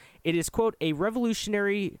Studios. It is, quote, a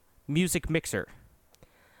revolutionary music mixer.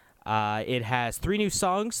 It has 3 new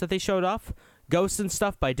songs that they showed off. Ghosts and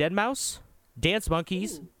Stuff by Deadmau5, Dance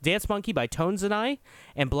Monkey by Tones and I,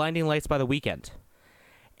 and Blinding Lights by The Weeknd.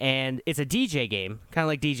 And it's a DJ game, kind of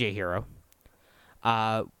like DJ Hero.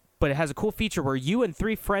 But it has a cool feature where you and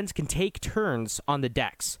 3 friends can take turns on the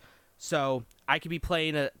decks. So I could be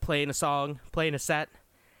playing a song, playing a set.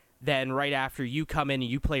 Then right after you come in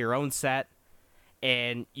and you play your own set,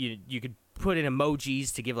 and you could put in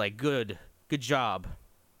emojis to give like good job.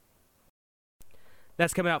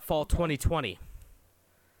 That's coming out fall 2020.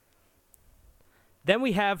 Then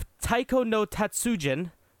we have Taiko no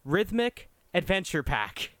Tatsujin Rhythmic Adventure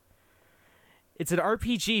Pack. It's an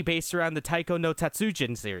RPG based around the Taiko no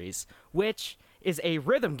Tatsujin series, which is a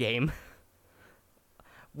rhythm game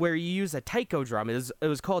where you use a taiko drum. It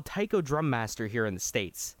was called Taiko Drum Master here in the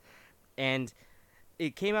States. And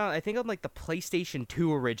it came out, I think, on like the PlayStation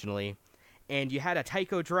 2 originally. And you had a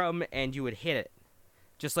taiko drum and you would hit it,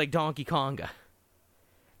 just like Donkey Konga.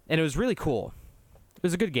 And it was really cool. It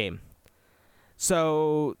was a good game.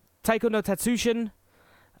 So, Taiko no Tatsujin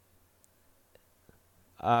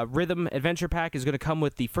Rhythm Adventure Pack is going to come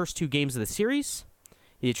with the first 2 games of the series.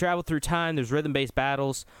 You travel through time, there's rhythm-based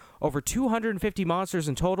battles, over 250 monsters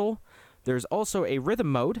in total. There's also a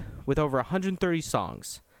rhythm mode with over 130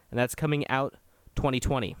 songs, and that's coming out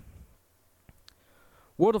 2020.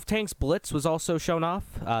 World of Tanks Blitz was also shown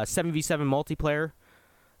off, 7v7 multiplayer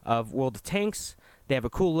of World of Tanks. They have a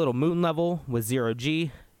cool little moon level with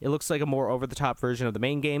 0G. It looks like a more over-the-top version of the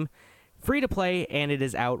main game. Free to play, and it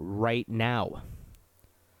is out right now.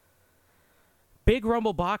 Big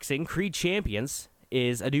Rumble Boxing Creed Champions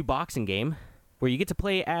is a new boxing game where you get to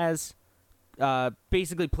play as,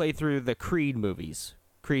 basically play through the Creed movies,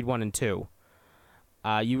 Creed 1 and 2.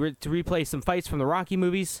 To replay some fights from the Rocky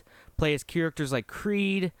movies, play as characters like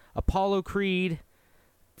Creed, Apollo Creed's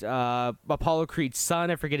son,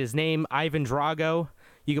 I forget his name, Ivan Drago.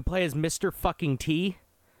 You can play as Mr. Fucking T.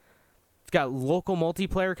 It's got local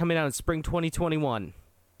multiplayer coming out in spring 2021.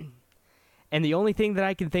 And the only thing that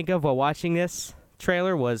I can think of while watching this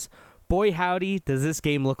trailer was, boy howdy, does this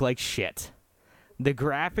game look like shit. The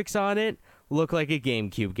graphics on it look like a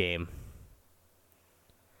GameCube game.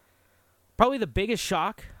 Probably the biggest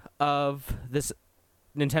shock of this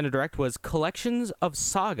Nintendo Direct was Collections of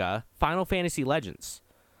Saga Final Fantasy Legends.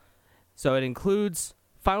 So it includes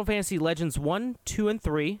Final Fantasy Legends 1, 2, and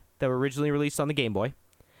 3 that were originally released on the Game Boy.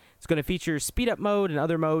 It's going to feature speed up mode and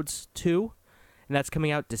other modes too, and that's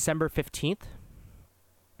coming out December 15th.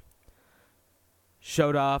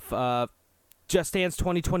 Showed off Just Dance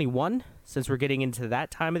 2021, since we're getting into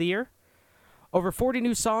that time of the year. Over 40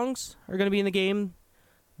 new songs are going to be in the game.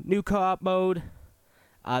 New co-op mode.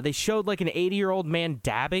 They showed like an 80-year-old man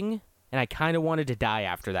dabbing, and I kind of wanted to die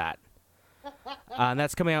after that. And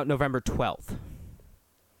that's coming out November 12th.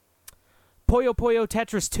 Puyo Puyo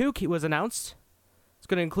Tetris 2 was announced. It's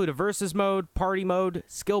going to include a versus mode, party mode,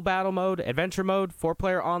 skill battle mode, adventure mode,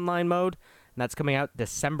 4-player online mode, and that's coming out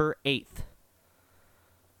December 8th.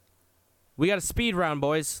 We got a speed round,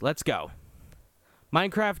 boys. Let's go.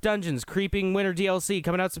 Minecraft Dungeons Creeping Winter DLC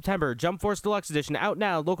coming out September. Jump Force Deluxe Edition out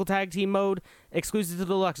now. Local tag team mode exclusive to the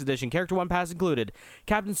Deluxe Edition. Character 1 pass included.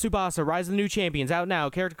 Captain Tsubasa Rise of the New Champions out now.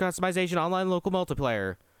 Character customization online local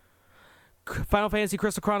multiplayer. Final Fantasy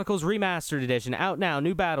Crystal Chronicles Remastered Edition out now.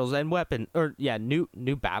 New battles and weapon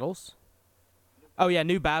new battles. Oh yeah,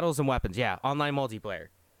 new battles and weapons. Yeah, online multiplayer.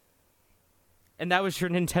 And that was your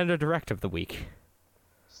Nintendo Direct of the week.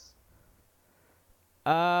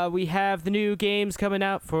 We have the new games coming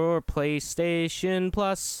out for PlayStation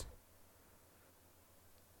Plus.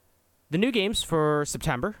 The new games for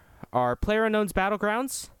September are PlayerUnknown's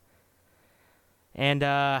Battlegrounds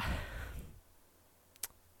and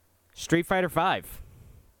Street Fighter V.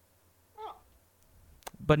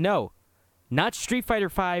 But no, not Street Fighter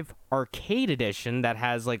V Arcade Edition that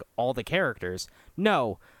has like all the characters.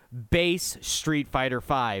 No, base Street Fighter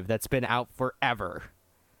V that's been out forever.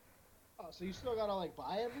 So you still gotta like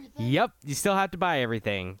buy everything? Yep, you still have to buy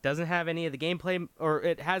everything. Doesn't have any of the gameplay, or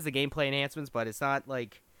it has the gameplay enhancements, but it's not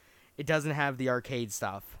like, it doesn't have the arcade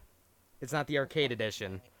stuff. It's not the arcade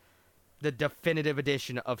edition. The definitive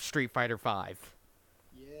edition of Street Fighter V.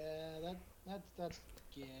 Yeah, that's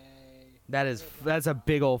gay. That's a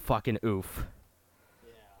big old fucking oof.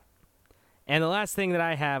 Yeah. And the last thing that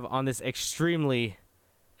I have on this extremely,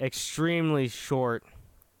 extremely short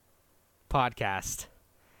podcast.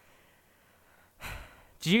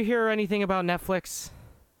 Did you hear anything about Netflix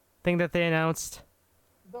thing that they announced?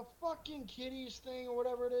 The fucking kitties thing or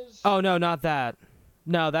whatever it is? Oh, no, not that.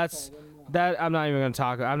 No, that's That I'm not even gonna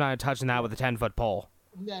talk. I'm not touching that with a 10-foot pole.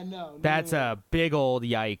 Yeah, no. That's a big old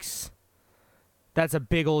yikes. That's a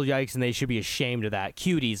big old yikes, and they should be ashamed of that.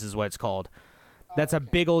 Cuties is what it's called. That's a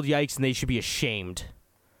big old yikes, and they should be ashamed.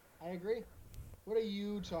 I agree. What are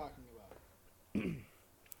you talking about?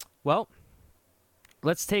 Well,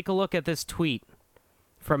 let's take a look at this tweet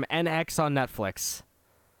from NX on Netflix.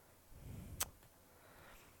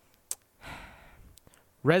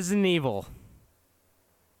 Resident Evil.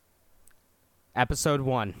 Episode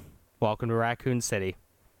 1. Welcome to Raccoon City.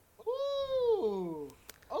 Ooh.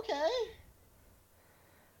 Okay.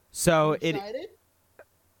 So Excited?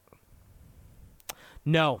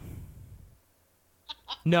 No,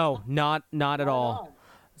 not at all. Not?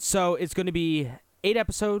 So it's going to be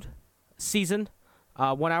 8-episode season,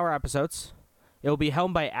 1-hour episodes. It will be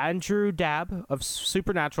helmed by Andrew Dabb of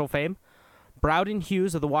Supernatural fame, Browden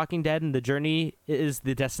Hughes of The Walking Dead and The Journey is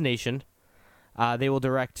the Destination. They will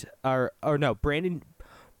direct, Brandon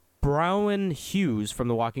Browen Hughes from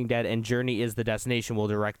The Walking Dead and Journey is the Destination will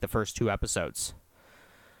direct the first 2 episodes.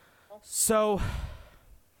 So,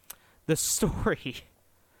 the story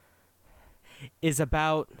is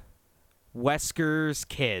about Wesker's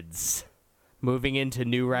kids moving into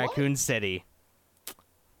New Raccoon City.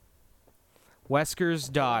 Wesker's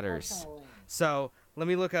daughters. So, let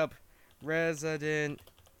me look up Resident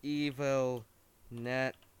Evil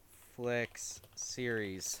Netflix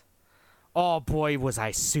series. Oh boy, was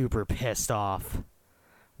I super pissed off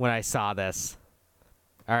when I saw this.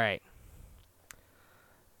 Alright.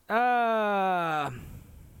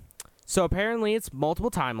 So apparently it's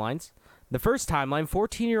multiple timelines. The first timeline,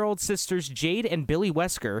 14-year-old sisters Jade and Billy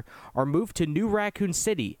Wesker are moved to New Raccoon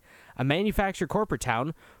City, a manufactured corporate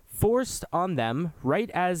town forced on them right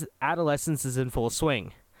as adolescence is in full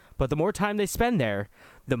swing. But the more time they spend there,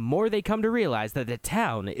 the more they come to realize that the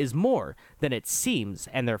town is more than it seems,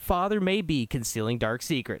 and their father may be concealing dark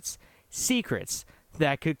secrets. Secrets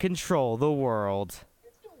that could control the world.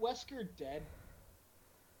 Isn't Wesker dead?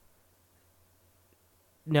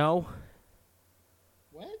 No.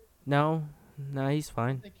 What? No, he's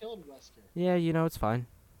fine. They killed Wesker. Yeah, it's fine.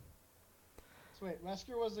 So wait,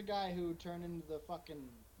 Wesker was the guy who turned into the fucking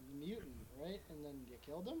mutant, right? And then you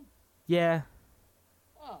killed him? Yeah.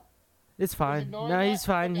 Oh. It's fine. No, that? he's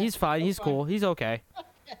fine. Okay. He's fine. He's cool. He's okay.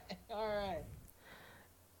 Alright.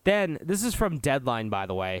 Then, this is from Deadline, by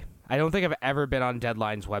the way. I don't think I've ever been on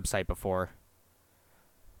Deadline's website before.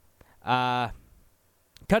 Cut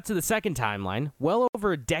to the second timeline, well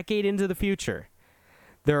over a decade into the future.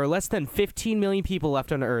 There are less than 15 million people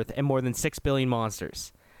left on Earth and more than 6 billion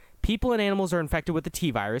monsters. People and animals are infected with the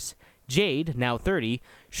T-virus. Jade, now 30,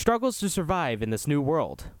 struggles to survive in this new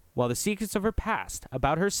world, while the secrets of her past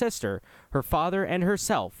about her sister, her father, and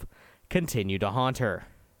herself continue to haunt her.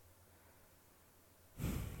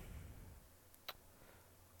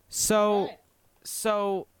 So,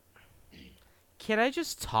 can I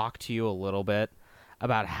just talk to you a little bit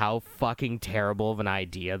about how fucking terrible of an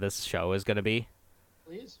idea this show is going to be?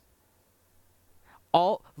 Please?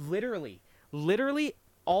 Literally,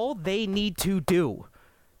 all they need to do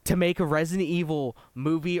to make a Resident Evil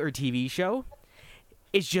movie or TV show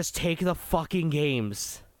is just take the fucking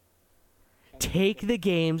games. Take the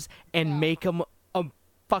games and make them a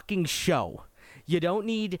fucking show. You don't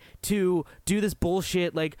need to do this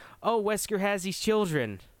bullshit like, oh, Wesker has these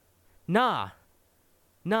children. Nah.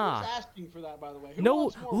 Who's asking for that, by the way?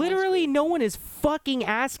 No, literally no one is fucking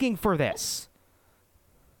asking for this.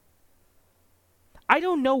 I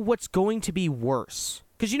don't know what's going to be worse.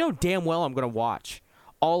 Because you know damn well I'm going to watch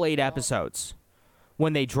all 8 episodes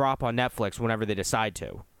when they drop on Netflix whenever they decide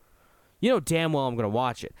to. You know damn well I'm going to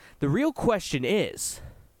watch it. The real question is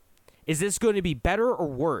this going to be better or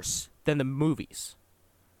worse than the movies?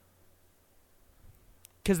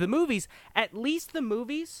 Because the movies, at least the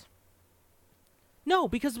movies... No,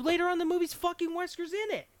 because later on the movie's fucking Wesker's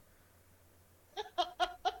in it.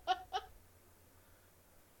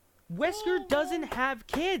 Wesker doesn't have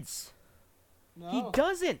kids. No. He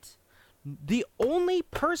doesn't. The only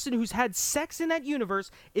person who's had sex in that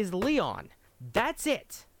universe is Leon. That's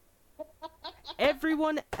it.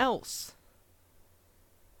 Everyone else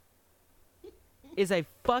is a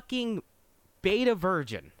fucking beta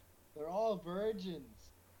virgin. They're all virgins.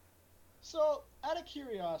 So, out of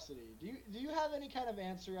curiosity, do you have any kind of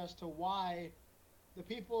answer as to why the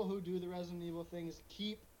people who do the Resident Evil things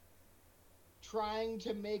keep trying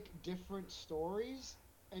to make different stories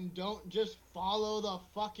and don't just follow the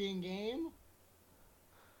fucking game?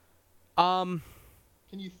 Can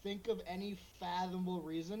you think of any fathomable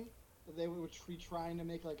reason that they would be trying to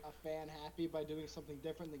make like a fan happy by doing something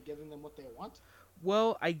different than giving them what they want?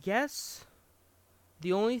 Well, I guess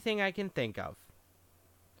the only thing I can think of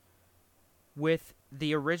with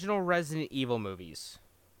the original Resident Evil movies,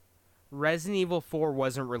 Resident Evil 4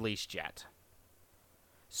 wasn't released yet.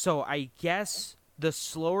 So I guess the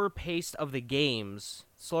slower pacing of the games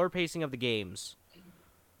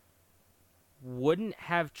wouldn't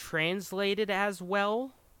have translated as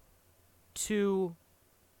well to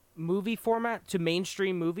movie format, to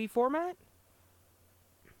mainstream movie format.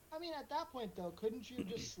 I mean, at that point, though, couldn't you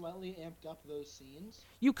just slightly amped up those scenes?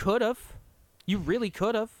 You could have. You really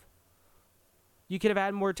could have. You could have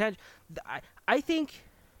added more attention. I think...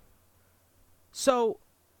 So,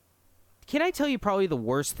 can I tell you probably the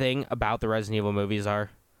worst thing about the Resident Evil movies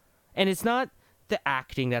are? And it's not the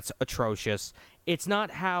acting that's atrocious. It's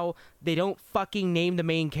not how they don't fucking name the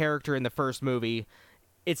main character in the first movie.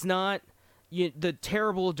 It's not the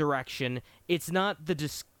terrible direction. It's not the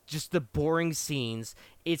just the boring scenes.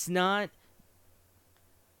 It's not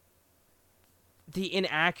the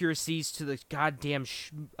inaccuracies to the goddamn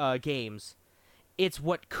games. It's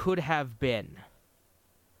what could have been.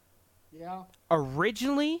 Yeah.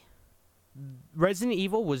 Originally, Resident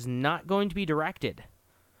Evil was not going to be directed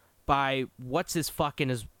by what's his fucking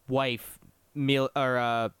his wife,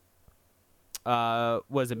 was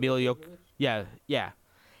it Emilio? Yeah.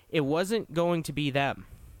 It wasn't going to be them.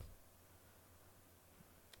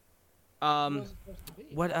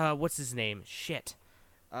 What's his name? Shit.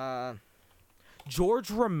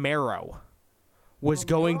 George Romero was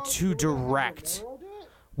going to direct.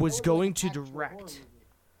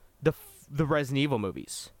 The Resident Evil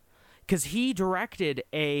movies, because he directed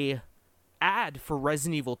a ad for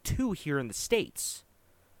Resident Evil 2 here in the States,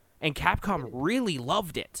 and Capcom really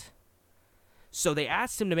loved it. So they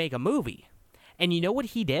asked him to make a movie, and you know what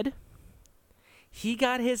he did? He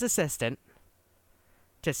got his assistant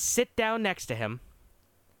to sit down next to him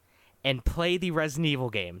and play the Resident Evil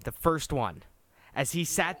game, the first one, as he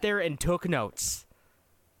sat there and took notes.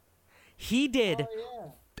 He did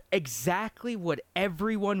exactly what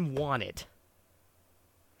everyone wanted.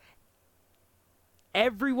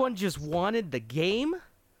 Everyone just wanted the game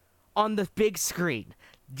on the big screen.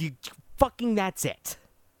 That's it.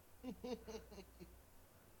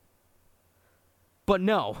 But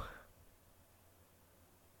no.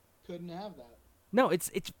 Couldn't have that. No,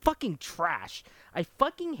 it's fucking trash. I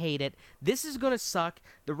fucking hate it. This is gonna suck.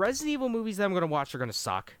 The Resident Evil movies that I'm gonna watch are gonna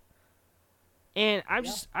suck. And I'm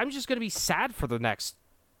just gonna be sad for the next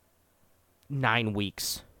 9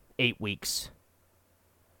 weeks, 8 weeks.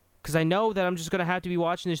 Because I know that I'm just going to have to be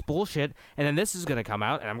watching this bullshit, and then this is going to come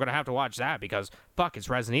out, and I'm going to have to watch that because, fuck, it's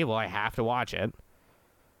Resident Evil. I have to watch it.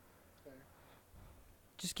 Fair.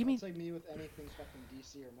 Just give me... It's like me with anything fucking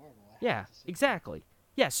DC or Marvel. Yeah, exactly.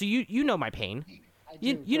 Yeah, so you know my pain.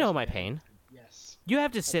 You know my pain. Yes. You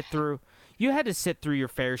have to sit through... You had to sit through your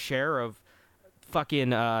fair share of fucking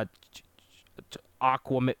Aquaman...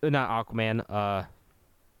 Not Aquaman,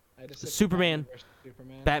 Superman...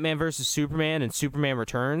 Batman versus Superman and Superman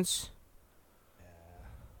Returns.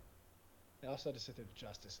 Yeah. I also had to sit through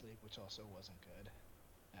Justice League, which also wasn't good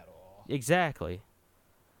at all. Exactly.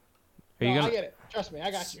 I get it. Trust me,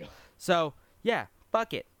 I got you. So, yeah,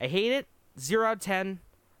 fuck it. I hate it. 0 out of 10.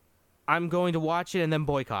 I'm going to watch it and then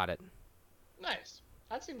boycott it. Nice.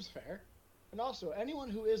 That seems fair. And also,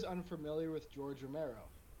 anyone who is unfamiliar with George Romero,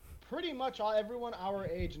 pretty much everyone our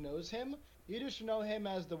age knows him. You just know him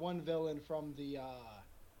as the one villain from the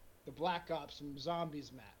Black Ops, some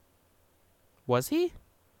Zombies map. Was he?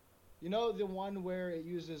 You know the one where it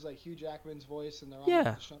uses like Hugh Jackman's voice and they're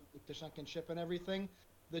on the sunken ship and everything?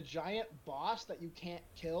 The giant boss that you can't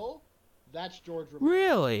kill, that's George Romero.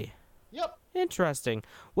 Really? Yep. Interesting.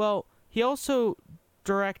 Well, he also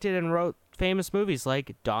directed and wrote famous movies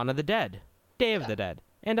like Dawn of the Dead, Day of the Dead,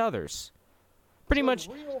 and others. Pretty much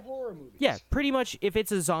real horror movies. Yeah, pretty much if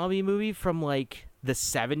it's a zombie movie from like the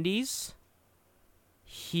 70s,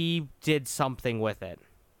 he did something with it.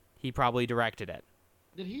 He probably directed it.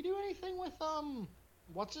 Did he do anything with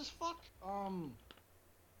what's his fuck?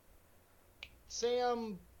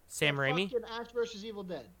 Sam Raimi? Fucking Ash vs. Evil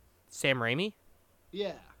Dead. Sam Raimi?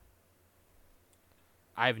 Yeah.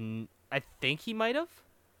 I think he might have.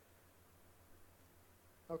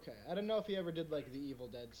 Okay, I don't know if he ever did like the Evil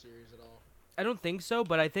Dead series at all. I don't think so,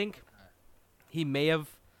 but I think he may have.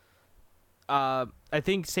 I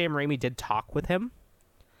think Sam Raimi did talk with him,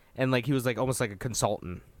 and like he was like almost like a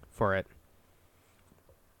consultant for it.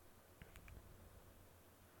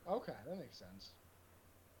 Okay, that makes sense.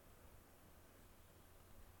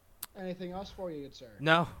 Anything else for you, good sir?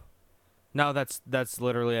 No, that's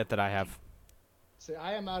literally it that I have. See,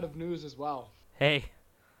 I am out of news as well. Hey,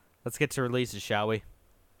 let's get to releases, shall we?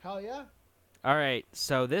 Hell yeah. All right,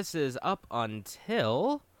 so this is up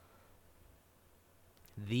until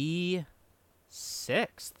the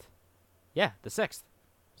 6th. Yeah, the 6th.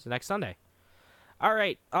 So next Sunday. All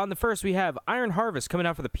right, on the 1st, we have Iron Harvest coming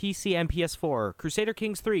out for the PC and PS4. Crusader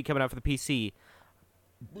Kings 3 coming out for the PC.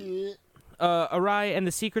 Arai and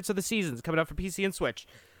the Secrets of the Seasons coming out for PC and Switch.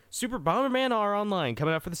 Super Bomberman R Online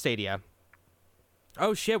coming out for the Stadia.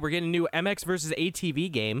 Oh shit, we're getting a new MX vs.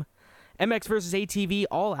 ATV game. MX vs. ATV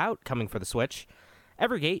All Out coming for the Switch.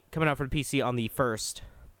 Evergate coming out for the PC on the 1st.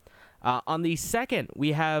 On the 2nd,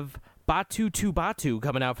 we have Batu to Batu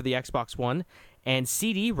coming out for the Xbox One, and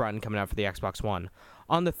CD Run coming out for the Xbox One.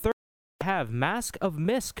 On the 3rd, we have Mask of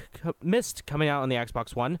Mist coming out on the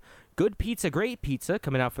Xbox One. Good Pizza, Great Pizza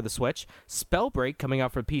coming out for the Switch. Spellbreak coming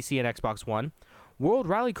out for PC and Xbox One. World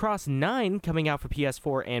Rallycross 9 coming out for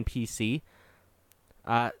PS4 and PC.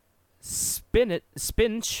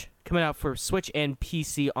 Spinch coming out for Switch and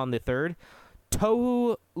PC on the 3rd.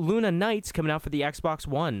 Touhou Luna Nights coming out for the Xbox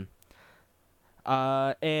One.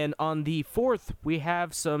 And on the 4th, we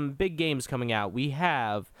have some big games coming out. We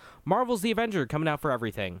have Marvel's The Avenger coming out for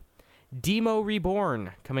everything. Demo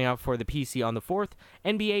Reborn coming out for the PC on the 4th.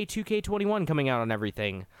 NBA 2K21 coming out on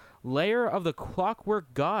everything. Lair of the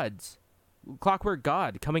Clockwork God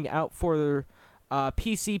coming out for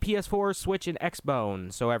PC, PS4, Switch, and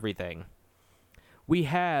Xbone, so everything. We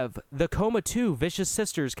have The Coma 2 Vicious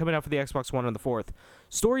Sisters coming out for the Xbox One on the 4th.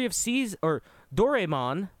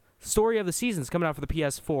 Doraemon Story of the Seasons coming out for the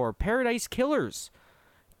PS4. Paradise Killers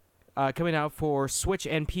coming out for Switch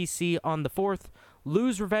and PC on the 4th.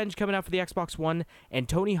 Lose Revenge coming out for the Xbox One. And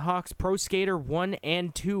Tony Hawk's Pro Skater 1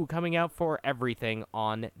 and 2 coming out for everything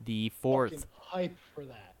on the 4th. Fucking hype for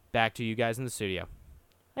that. Back to you guys in the studio.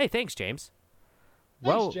 Hey, thanks, James.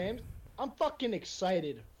 Thanks, James. I'm fucking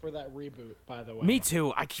excited for that reboot, by the way. Me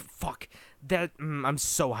too. I'm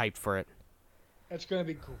so hyped for it. It's gonna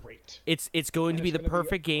be great. It's going to be the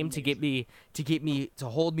perfect game to get me to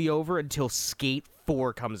hold me over until Skate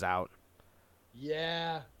 4 comes out.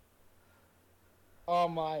 Yeah. Oh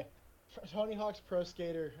my, Tony Hawk's Pro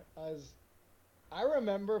Skater. I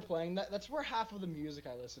remember playing that. That's where half of the music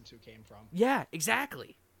I listened to came from. Yeah,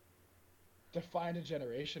 exactly. Defined a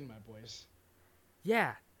generation, my boys.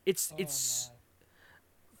 Yeah, it's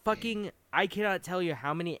fucking. I cannot tell you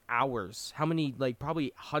how many hours, like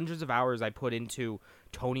probably hundreds of hours I put into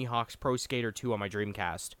Tony Hawk's Pro Skater 2 on my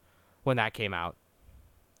Dreamcast when that came out.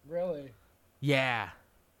 Really? Yeah.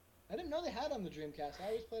 I didn't know they had it on the Dreamcast. I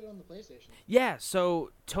always played it on the PlayStation. Yeah,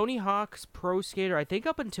 so Tony Hawk's Pro Skater, I think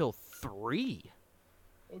up until 3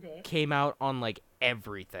 came out on like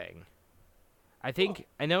everything. I think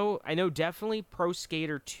I know definitely Pro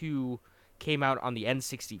Skater 2 came out on the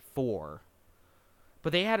N64.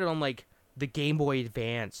 But they had it on like the Game Boy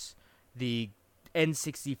Advance, the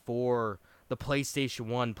N64, the PlayStation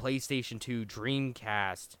 1, PlayStation 2,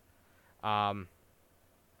 Dreamcast. I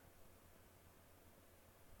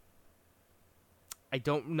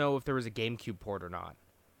don't know if there was a GameCube port or not.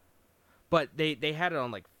 But they had it on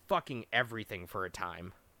like fucking everything for a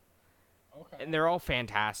time. Okay. And they're all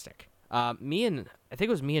fantastic. I think it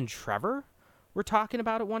was me and Trevor were talking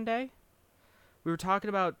about it one day. We were talking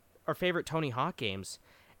about our favorite Tony Hawk games,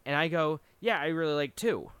 and I go, yeah, I really like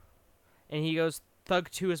 2. And he goes, Thug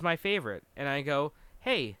 2 is my favorite. And I go,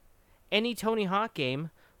 hey, any Tony Hawk game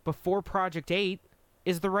before Project 8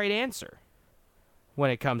 is the right answer when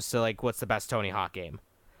it comes to, like, what's the best Tony Hawk game.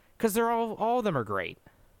 Because they're all of them are great.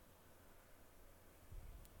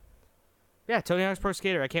 Yeah, Tony Hawk's Pro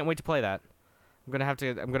Skater, I can't wait to play that. I'm gonna have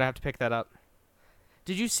to pick that up.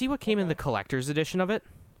 Did you see what came in the collector's edition of it?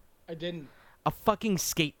 I didn't. A fucking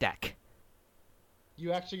skate deck.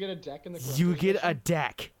 You actually get a deck in the collector's You get edition? a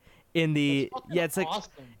deck in the it's like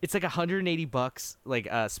awesome. It's like $180 like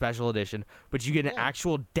special edition, but you get an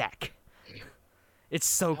actual deck. It's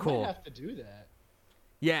so cool. I might have to do that.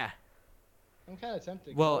 Yeah. I'm kind of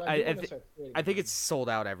tempted. Well, I think it's sold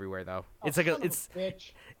out everywhere though. Oh, it's like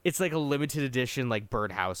it's like a limited edition like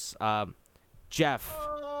Birdhouse. Jeff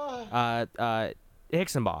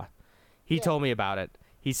Hicksonbaugh. He told me about it.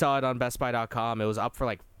 He saw it on BestBuy.com. It was up for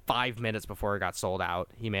like 5 minutes before it got sold out.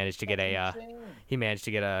 He managed to get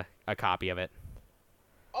a copy of it.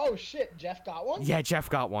 Oh shit, Jeff got one? Yeah, Jeff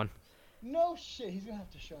got one. No shit, he's gonna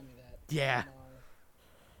have to show me that. Yeah.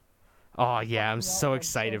 Oh yeah, I'm so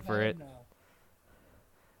excited for it.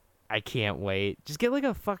 I can't wait. Just get like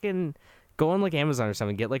a fucking go on like Amazon or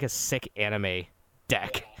something. Get like a sick anime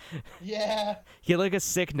deck. Yeah. Get like a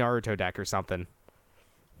sick Naruto deck or something.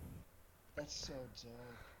 That's so dope.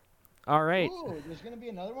 All right. Ooh, there's gonna be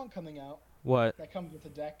another one coming out. What? That comes with a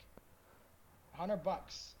deck. $100.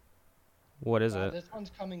 What is it? This one's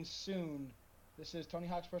coming soon. This is Tony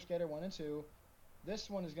Hawk's Pro Skater 1 and 2. This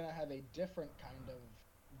one is going to have a different kind of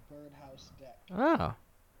birdhouse deck. Oh.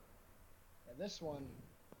 And this one,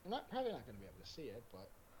 I'm probably not going to be able to see it, but...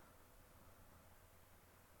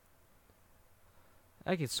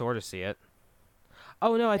 I can sort of see it.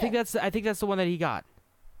 Oh no, I think that's the one that he got.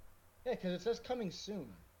 Yeah, because it says coming soon.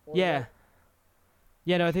 Yeah.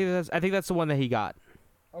 Yeah, no, I think that's the one that he got.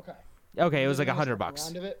 Okay. Okay, it was like $100.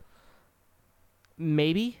 Round of it?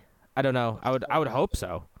 Maybe? I don't know. I would hope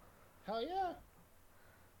so. Hell yeah.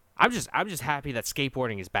 I'm just happy that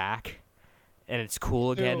skateboarding is back and it's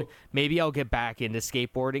cool again. Dude. Maybe I'll get back into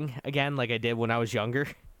skateboarding again like I did when I was younger.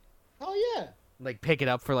 Hell yeah. Like pick it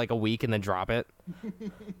up for like a week and then drop it.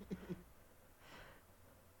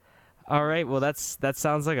 All right, well that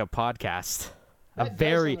sounds like a podcast.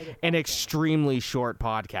 An extremely short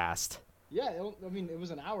podcast. Yeah, it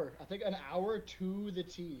was an hour. I think an hour to the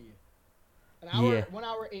T. An hour, Yeah. 1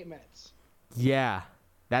 hour, 8 minutes. Yeah.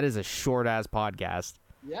 That is a short ass podcast.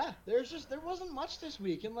 Yeah, there wasn't much this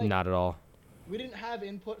week, and like Not at all. we didn't have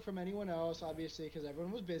input from anyone else, obviously, because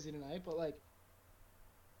everyone was busy tonight. But like,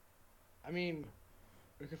 I mean,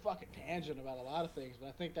 we could fucking tangent about a lot of things, but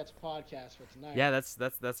I think that's a podcast for tonight. Yeah, that's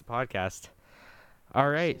a podcast. All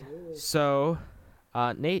right. Absolutely. So,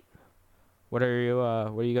 Nate, what are you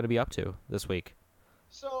going to be up to this week?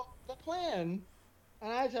 So the plan,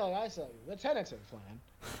 and I tell you, the tentative plan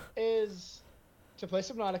is to play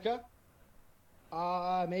Subnautica.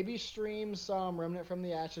 Maybe stream some Remnant from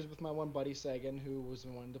the Ashes with my one buddy Sagan, who was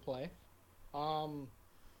wanting to play. And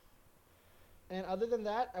other than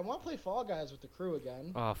that, I want to play Fall Guys with the crew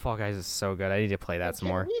again. Oh, Fall Guys is so good. I need to play that some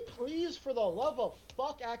more. Can we please, for the love of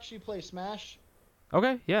fuck, actually play Smash?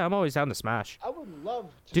 Okay, yeah, I'm always down to Smash. I would love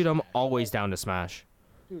to. Dude, I'm Smash. always down to Smash.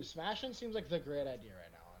 Dude, Smashing seems like the great idea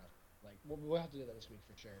right now. Like, we'll have to do that this week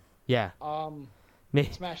for sure. Yeah.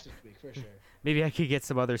 Smash this week for sure. Maybe I could get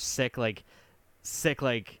some other sick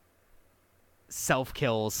self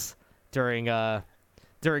kills during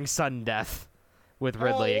sudden death with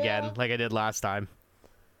Ridley again, like I did last time.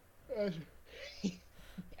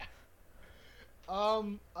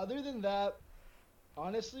 Other than that,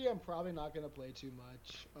 honestly, I'm probably not gonna play too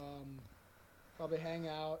much. Probably hang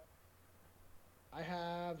out. I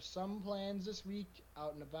have some plans this week,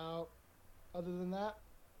 out and about. Other than that,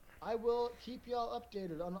 I will keep y'all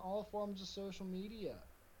updated on all forms of social media.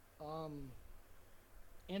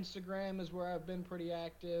 Instagram is where I've been pretty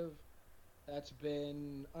active. That's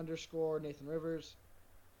been _ Nathan Rivers.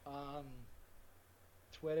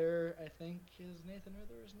 Twitter, I think, is Nathan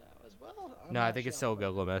Rivers now as well. No, I think it's still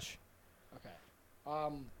Gilgamesh. Okay.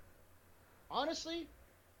 Honestly,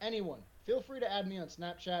 anyone, feel free to add me on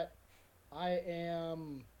Snapchat. I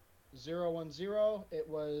am 010. It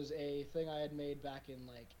was a thing I had made back in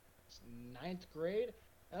like 9th grade,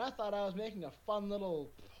 and I thought I was making a fun little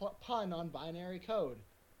pun on binary code.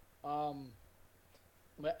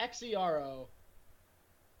 But XERO,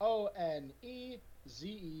 ONEZERO,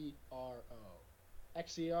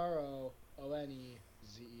 XERO, ONEZERO.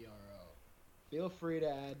 Feel free to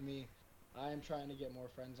add me. I am trying to get more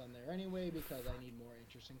friends on there anyway because I need more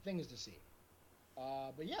interesting things to see.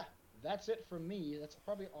 But yeah, that's it for me. That's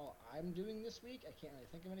probably all I'm doing this week. I can't really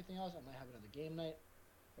think of anything else. I might have another game night.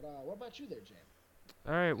 But what about you there, James?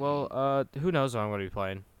 All right, well, who knows what I'm going to be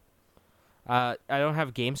playing? I don't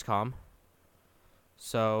have Gamescom,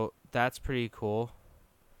 so that's pretty cool.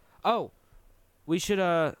 Oh, we should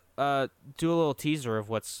do a little teaser of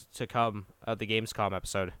what's to come at the Gamescom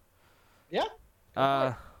episode. Yeah.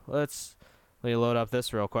 Let me load up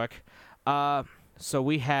this real quick. So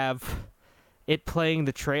we have it playing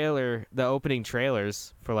the opening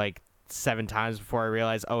trailers for like 7 times before I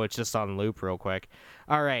realized, oh, it's just on loop real quick.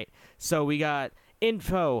 All right, so we got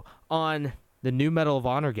info on the new Medal of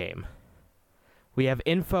Honor game. We have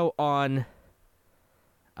info on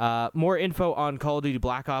more info on Call of Duty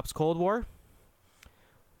Black Ops Cold War.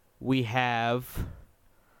 We have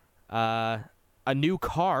a new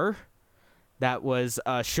car that was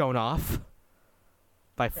shown off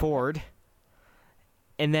by Ford.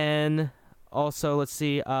 And then also, let's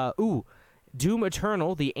see, Doom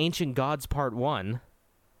Eternal, The Ancient Gods Part 1.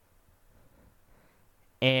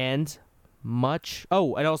 And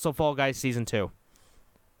and also Fall Guys Season 2.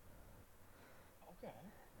 Okay.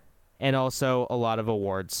 And also a lot of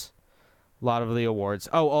awards. A lot of the awards.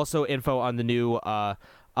 Oh, also info on the new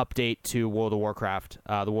update to World of Warcraft,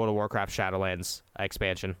 the World of Warcraft Shadowlands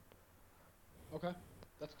expansion. Okay,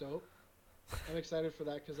 that's dope. I'm excited for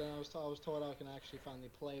that because I was told I can actually finally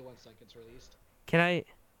play once that gets released. Can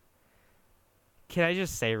I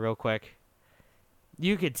just say real quick?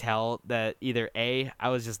 You could tell that either A, I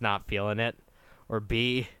was just not feeling it, or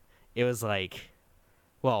B, it was like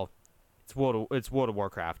Well, it's World of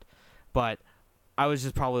Warcraft, but I was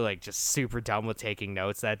just probably like just super dumb with taking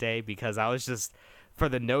notes that day because I was just for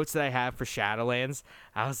the notes that I have for Shadowlands,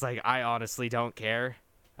 I was like, I honestly don't care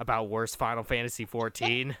about worst Final Fantasy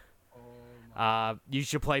 14. You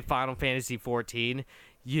should play Final Fantasy 14.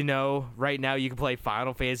 You know, right now you can play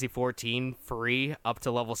Final Fantasy 14 free up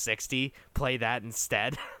to level 60. Play that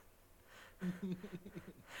instead. Oh my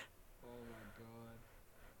god.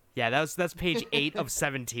 Yeah, that's page 8 of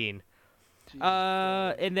 17.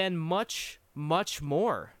 And then much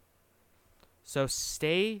more. So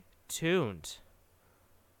stay tuned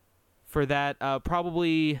for that.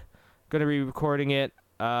 Probably gonna be recording it.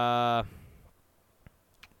 I'm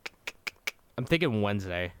thinking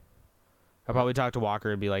Wednesday. I'll probably talk to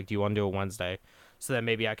Walker and be like, do you want to do a Wednesday? So that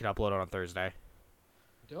maybe I can upload it on Thursday.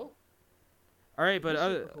 Dope. All right, but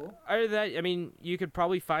Cool. other than that, I mean, you could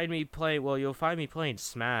probably find me playing, well, you'll find me playing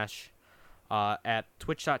Smash at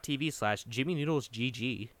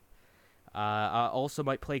twitch.tv/JimmyNoodlesGG. I also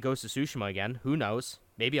might play Ghost of Tsushima again. Who knows?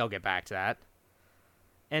 Maybe I'll get back to that.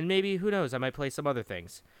 And maybe, who knows, I might play some other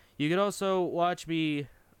things. You could also watch me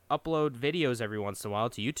upload videos every once in a while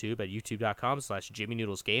to YouTube at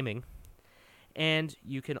youtube.com/JimmyNoodlesGaming. And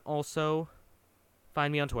you can also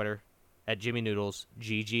find me on Twitter at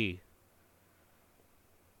JimmyNoodlesGG.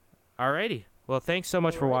 Alrighty. Well, thanks so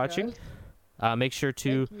much for watching. Make sure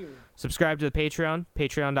to subscribe to the Patreon,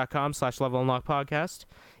 patreon.com/levelunlockpodcast.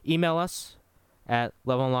 Email us at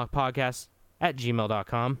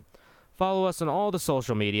levelunlockpodcast@gmail.com. Follow us on all the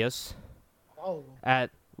social medias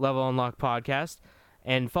at levelunlockpodcast.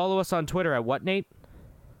 And follow us on Twitter at what, Nate?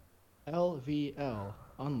 LVL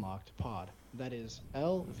Unlocked Pod. That is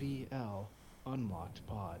LVL Unlocked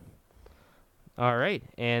Pod. All right.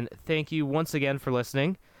 And thank you once again for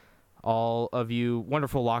listening, all of you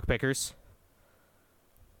wonderful lockpickers.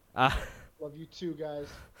 Love you too, guys.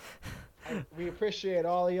 We appreciate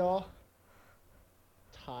all of y'all.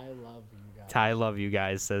 Ty love you guys. Ty love you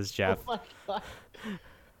guys, says Jeff. Oh my god.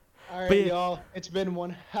 All right, y'all. It's been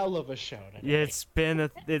one hell of a show today. It's been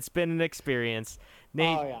an experience.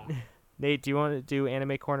 Nate, Oh yeah. Nate, do you want to do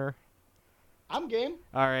Anime Corner? I'm game.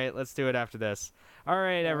 All right, let's do it after this. All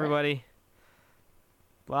right, everybody.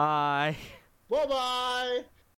 Bye. Bye bye.